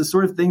was saying, it's a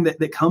sort of thing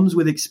that comes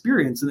with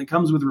experience and it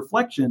comes with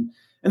reflection.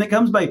 And it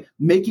comes by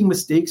making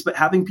mistakes, but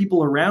having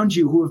people around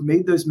you who have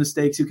made those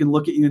mistakes who can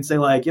look at you and say,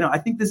 like, I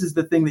think this is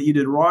the thing that you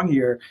did wrong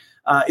here.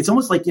 It's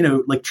almost like,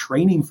 like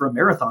training for a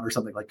marathon or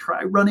something, like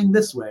try running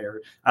this way. Or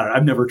I don't know,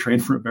 I've never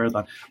trained for a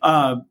marathon.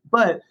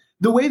 But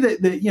the way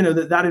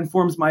that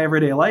informs my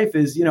everyday life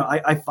is,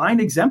 I find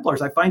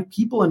exemplars. I find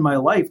people in my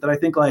life that I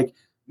think like,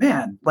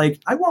 man,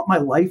 like I want my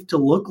life to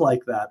look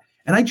like that.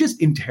 And I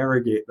just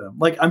interrogate them.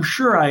 Like, I'm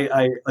sure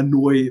I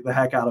annoy the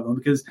heck out of them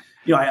because,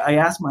 I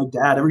ask my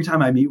dad every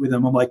time I meet with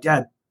him, I'm like,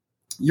 Dad,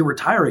 you're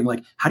retiring.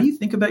 Like, how do you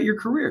think about your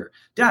career?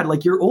 Dad,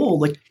 like you're old.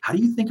 Like, how do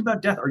you think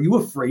about death? Are you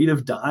afraid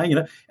of dying?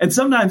 And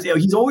sometimes,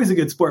 he's always a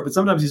good sport, but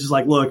sometimes he's just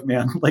like, look,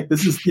 man, like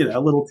this is, a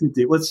little too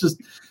deep. Let's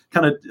just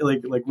kind of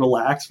like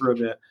relax for a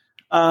bit.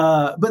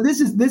 But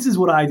this is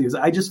what I do is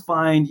I just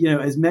find,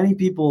 as many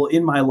people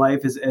in my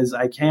life as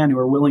I can who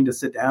are willing to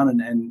sit down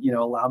and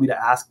allow me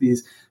to ask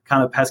these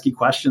kind of pesky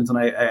questions. And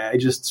I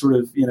just sort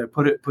of,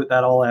 put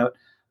that all out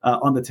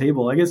on the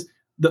table. I guess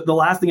the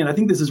last thing, and I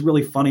think this is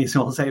really funny,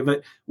 so I'll say,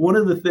 but one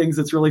of the things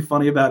that's really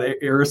funny about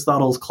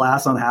Aristotle's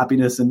class on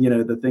happiness and,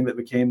 the thing that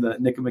became the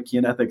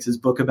Nicomachean Ethics, his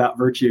book about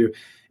virtue,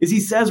 is he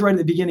says right at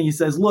the beginning, he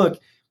says, look,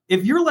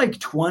 if you're like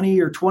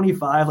 20 or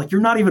 25, like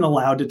you're not even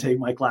allowed to take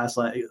my class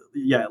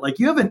yet. Like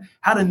you haven't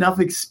had enough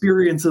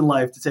experience in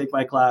life to take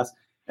my class.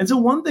 And so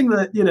one thing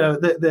that,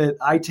 that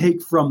I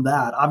take from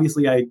that,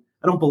 obviously I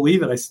don't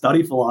believe it. I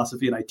study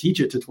philosophy and I teach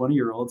it to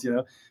 20-year-olds,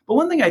 but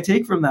one thing I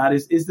take from that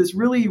is this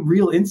really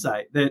real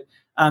insight that,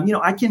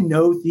 I can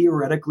know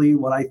theoretically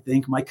what I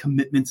think my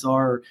commitments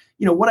are,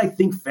 what I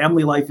think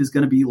family life is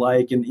going to be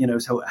like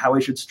and, so how I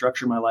should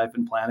structure my life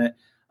and plan it.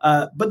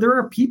 But there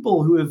are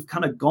people who have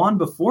kind of gone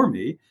before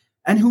me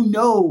and who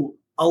know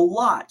a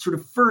lot sort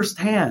of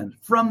firsthand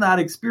from that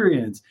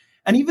experience.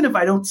 And even if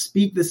I don't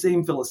speak the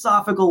same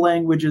philosophical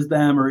language as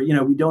them, or,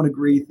 we don't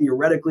agree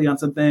theoretically on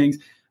some things,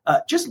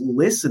 just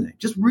listening,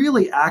 just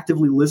really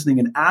actively listening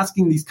and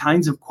asking these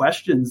kinds of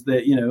questions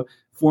that,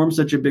 form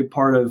such a big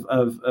part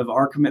of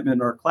our commitment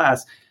in our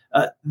class,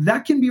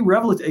 that can be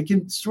revelatory. It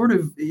can sort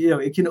of,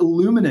 it can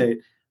illuminate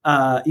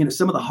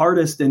some of the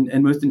hardest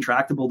and most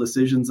intractable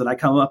decisions that I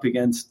come up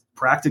against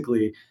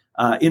practically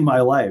in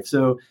my life.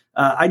 So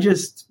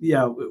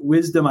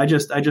wisdom, I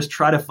just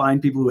try to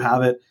find people who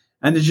have it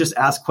and to just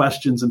ask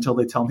questions until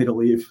they tell me to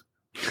leave.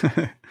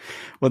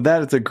 Well,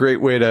 that is a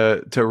great way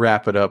to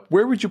wrap it up.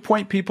 Where would you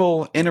point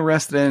people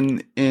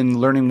interested in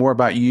learning more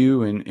about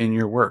you and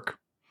your work?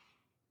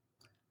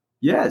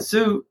 Yeah,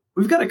 so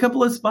we've got a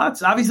couple of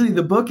spots. Obviously,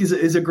 the book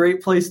is a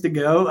great place to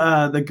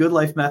go. The Good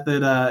Life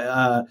Method.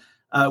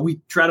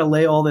 We try to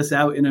lay all this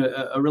out in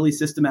a really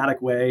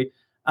systematic way.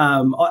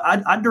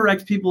 I'd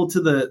direct people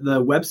to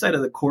the website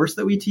of the course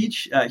that we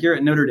teach here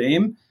at Notre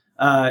Dame.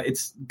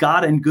 It's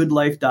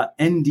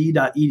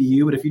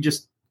godandgoodlife.nd.edu. But if you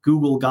just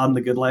Google God and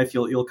the Good Life,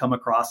 you'll come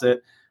across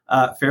it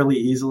fairly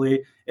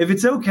easily. If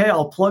it's okay,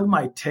 I'll plug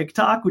my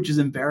TikTok, which is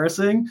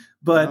embarrassing,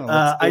 but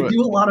I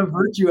do a lot of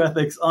virtue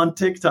ethics on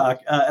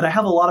TikTok, and I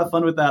have a lot of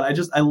fun with that.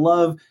 I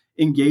love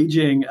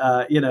engaging,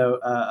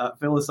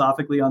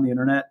 philosophically on the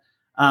internet.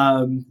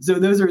 So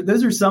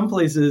those are some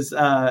places,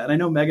 and I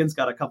know Megan's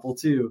got a couple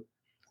too.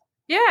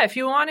 Yeah, if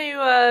you want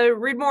to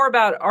read more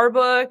about our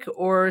book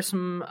or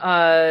some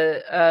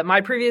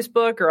my previous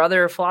book or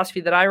other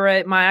philosophy that I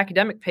write, my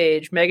academic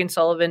page,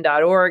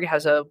 megansullivan.org,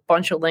 has a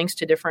bunch of links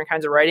to different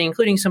kinds of writing,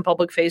 including some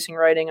public-facing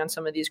writing on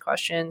some of these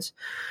questions.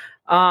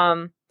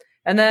 And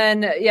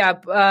then,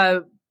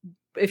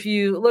 if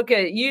you look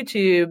at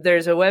YouTube,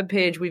 there's a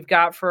webpage we've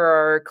got for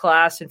our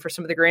class and for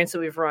some of the grants that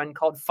we've run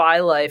called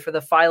Phi Life, or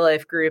the Phi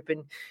Life group.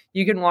 And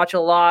you can watch a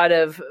lot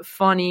of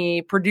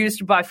funny,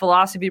 produced by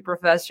philosophy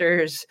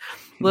professors,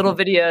 little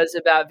videos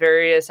about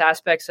various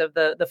aspects of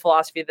the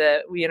philosophy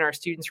that we and our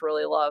students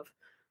really love.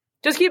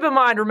 Just keep in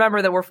mind,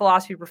 remember that we're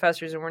philosophy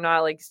professors and we're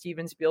not like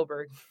Steven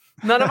Spielberg.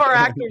 None of our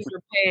actors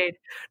are paid.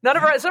 Some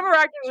of our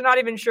actors are not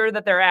even sure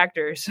that they're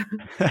actors.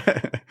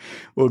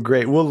 Well,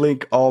 great. We'll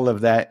link all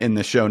of that in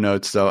the show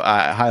notes. So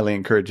I highly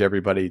encourage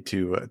everybody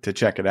to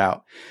check it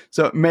out.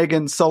 So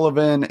Megan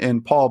Sullivan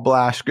and Paul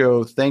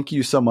Blaschko, thank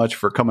you so much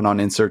for coming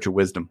on In Search of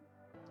Wisdom.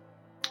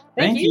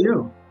 Thank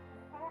you.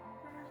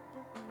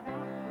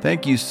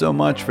 Thank you so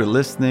much for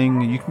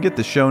listening. You can get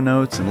the show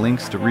notes and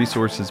links to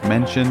resources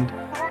mentioned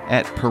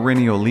at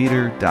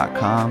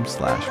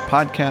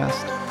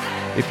perennialleader.com/podcast.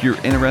 If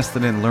you're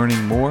interested in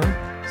learning more,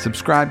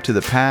 subscribe to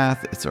The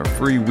Path. It's our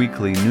free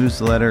weekly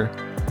newsletter.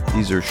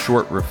 These are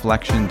short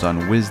reflections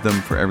on wisdom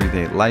for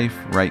everyday life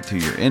right to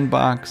your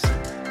inbox.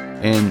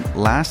 And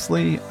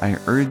lastly, I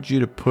urge you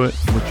to put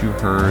what you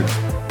heard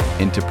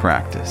into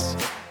practice.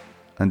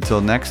 Until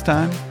next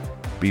time,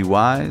 be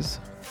wise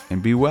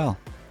and be well.